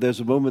remember there's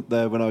a moment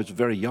there when I was a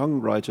very young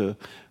writer,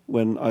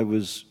 when I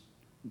was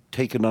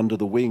taken under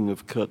the wing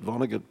of Kurt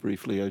Vonnegut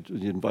briefly.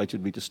 He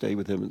invited me to stay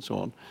with him and so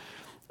on.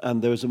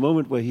 And there was a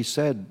moment where he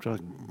said,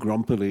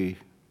 grumpily,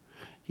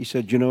 he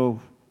said, you know,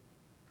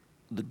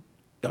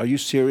 are you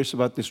serious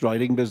about this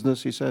writing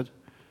business, he said.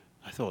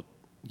 I thought,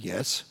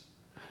 yes.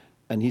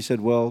 And he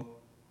said, well,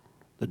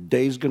 the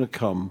day's going to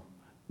come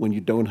when you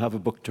don't have a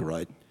book to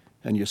write,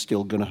 and you're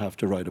still going to have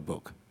to write a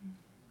book.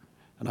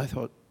 And I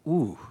thought,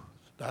 ooh,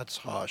 that's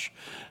harsh.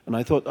 And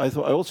I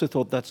also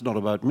thought, that's not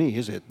about me,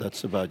 is it?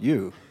 That's about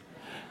you.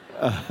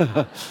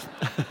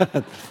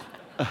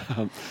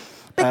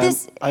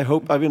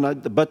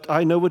 But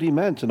I know what he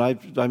meant, and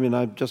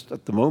I just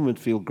at the moment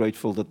feel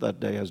grateful that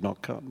day has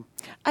not come.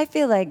 I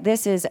feel like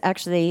this is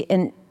actually,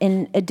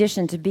 in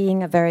addition to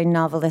being a very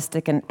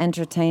novelistic and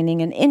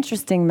entertaining and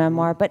interesting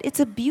memoir, but it's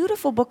a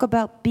beautiful book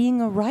about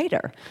being a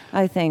writer,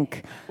 I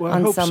think, well,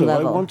 on I hope some so.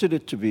 level. I wanted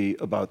it to be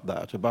about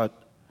that,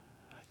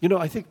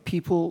 I think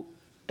people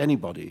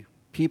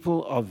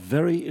are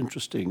very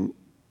interesting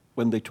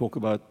when they talk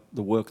about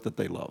the work that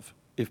they love.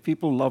 If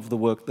people love the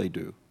work they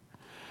do,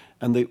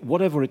 and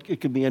whatever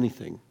it can be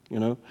anything,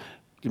 it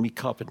can be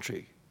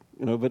carpentry,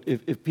 but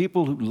if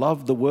people who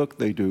love the work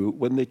they do,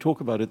 when they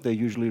talk about it, they're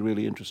usually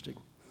really interesting,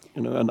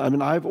 and I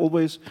mean, I've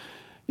always,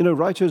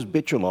 writers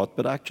bitch a lot,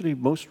 but actually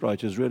most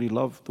writers really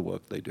love the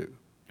work they do,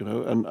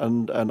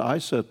 and I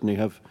certainly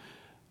have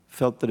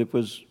felt that it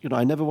was,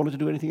 I never wanted to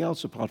do anything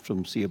else apart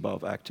from see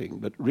above acting,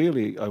 but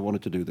really I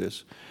wanted to do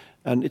this,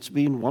 and it's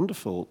been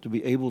wonderful to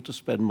be able to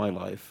spend my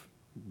life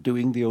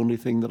doing the only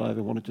thing that I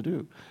ever wanted to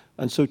do.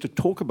 And so to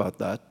talk about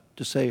that,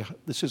 to say,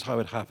 this is how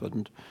it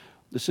happened,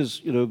 this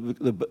is,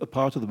 a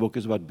part of the book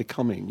is about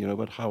becoming,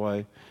 about how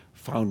I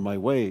found my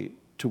way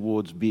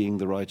towards being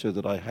the writer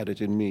that I had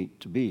it in me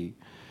to be.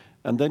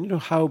 And then,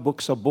 how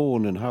books are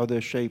born and how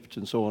they're shaped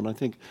and so on. I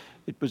think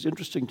it was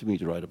interesting to me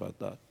to write about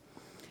that.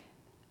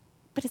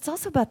 But it's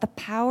also about the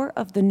power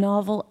of the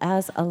novel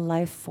as a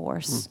life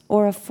force,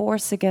 or a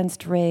force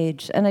against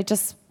rage. And I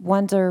just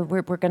wonder,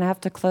 we're going to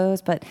have to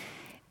close, but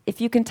if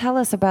you can tell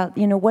us about,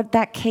 what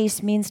that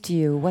case means to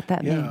you, what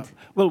that means.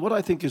 Well, what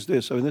I think is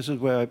this. I mean, this is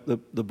where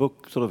the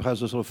book sort of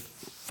has a sort of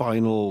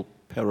final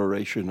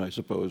peroration, I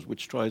suppose,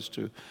 which tries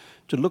to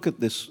look at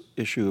this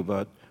issue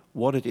about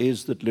what it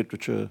is that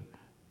literature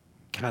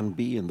can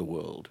be in the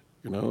world,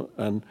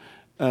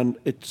 And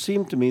it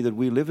seemed to me that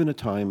we live in a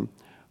time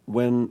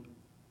when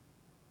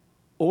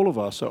all of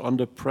us are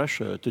under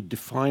pressure to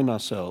define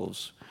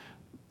ourselves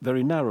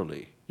very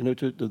narrowly.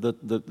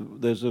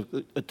 There's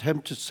an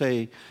attempt to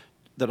say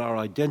that our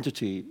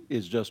identity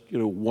is just,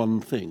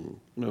 one thing.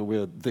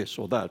 We're this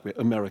or that. We're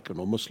American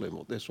or Muslim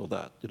or this or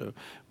that.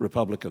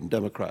 Republican,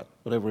 Democrat,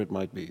 whatever it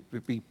might be.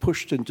 We've been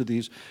pushed into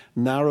these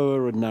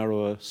narrower and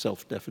narrower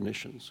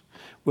self-definitions.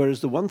 Whereas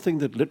the one thing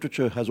that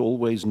literature has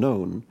always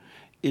known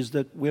is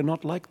that we're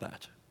not like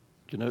that.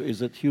 Is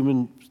that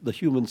the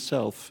human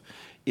self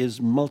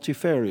is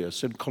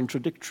multifarious and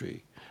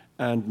contradictory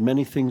and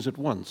many things at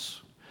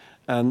once.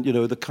 And,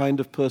 the kind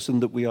of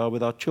person that we are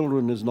with our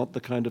children is not the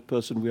kind of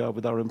person we are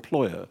with our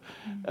employer.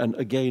 And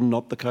again,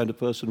 not the kind of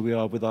person we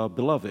are with our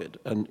beloved,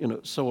 and,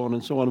 so on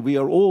and so on. We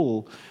are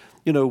all,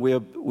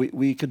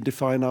 we can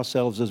define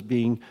ourselves as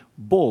being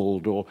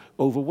bald or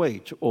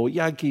overweight or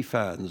Yankee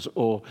fans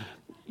or,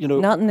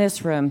 Not in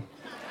this room.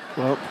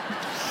 Well,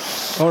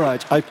 all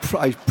right. I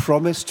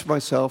promised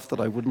myself that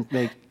I wouldn't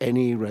make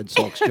any Red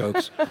Sox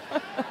jokes.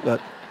 But,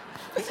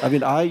 I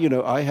mean,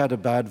 I had a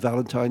bad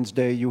Valentine's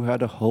Day. You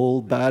had a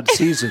whole bad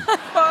season.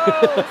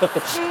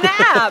 Oh,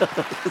 snap!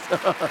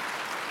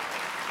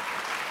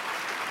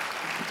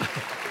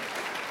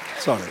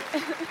 Sorry.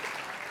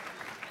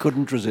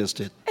 Couldn't resist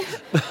it.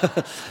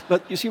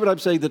 But you see what I'm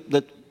saying?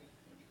 That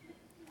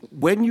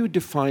when you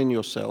define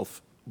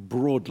yourself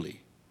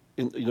broadly,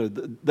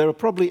 there are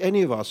probably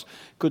any of us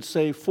could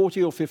say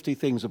 40 or 50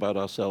 things about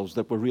ourselves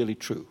that were really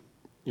true.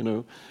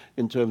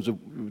 In terms of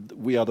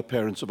we are the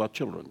parents of our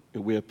children.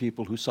 We are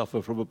people who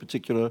suffer from a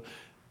particular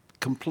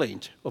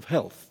complaint of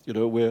health.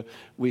 Where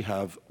we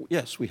have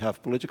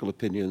political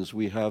opinions,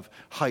 we have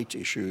height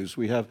issues,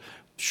 we have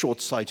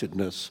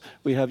short-sightedness,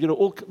 we have,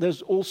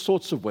 there's all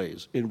sorts of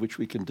ways in which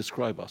we can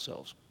describe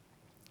ourselves.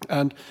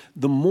 And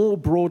the more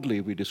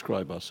broadly we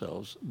describe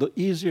ourselves, the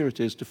easier it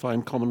is to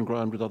find common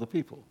ground with other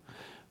people.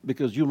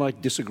 Because you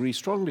might disagree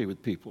strongly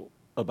with people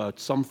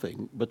about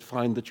something, but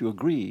find that you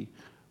agree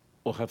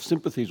or have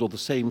sympathies or the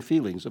same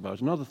feelings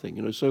about another thing.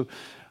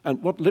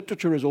 And what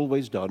literature has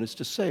always done is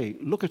to say,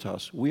 look at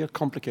us, we are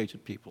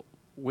complicated people.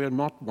 We're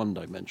not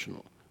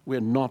one-dimensional.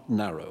 We're not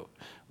narrow.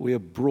 We are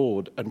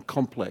broad and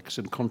complex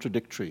and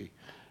contradictory.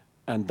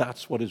 And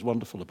that's what is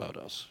wonderful about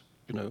us.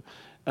 you know.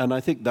 And I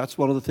think that's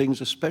one of the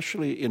things,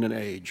 especially in an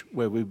age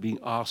where we're being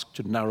asked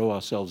to narrow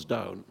ourselves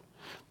down,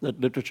 that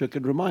literature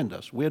can remind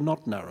us we're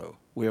not narrow,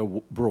 we're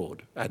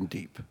broad and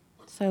deep.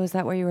 So is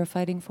that what you were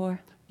fighting for?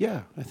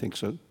 Yeah, I think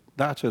so.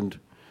 That and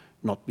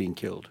not being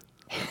killed.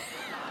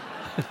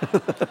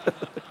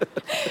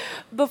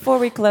 Before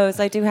we close,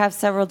 I do have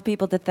several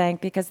people to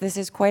thank because this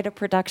is quite a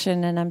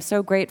production, and I'm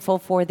so grateful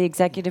for the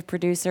executive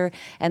producer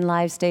and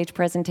live stage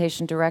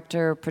presentation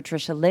director,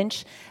 Patricia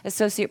Lynch,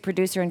 associate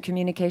producer and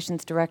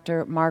communications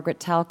director, Margaret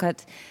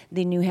Talcott,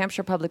 the New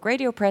Hampshire Public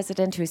Radio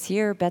president, who's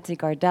here, Betsy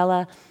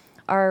Gardella,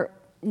 our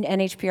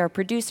NHPR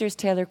producers,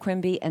 Taylor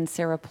Quimby and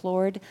Sarah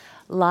Plord,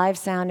 live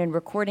sound and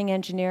recording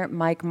engineer,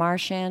 Mike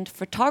Marchand,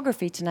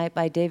 photography tonight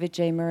by David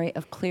J. Murray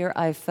of Clear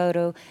Eye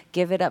Photo.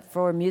 Give it up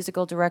for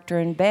musical director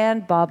and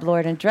band, Bob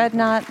Lord and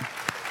Dreadnought.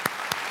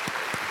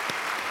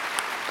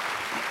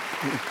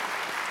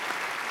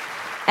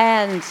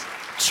 And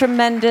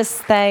tremendous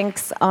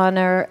thanks,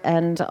 honor,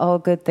 and all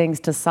good things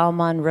to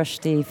Salman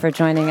Rushdie for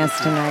joining us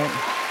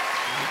tonight.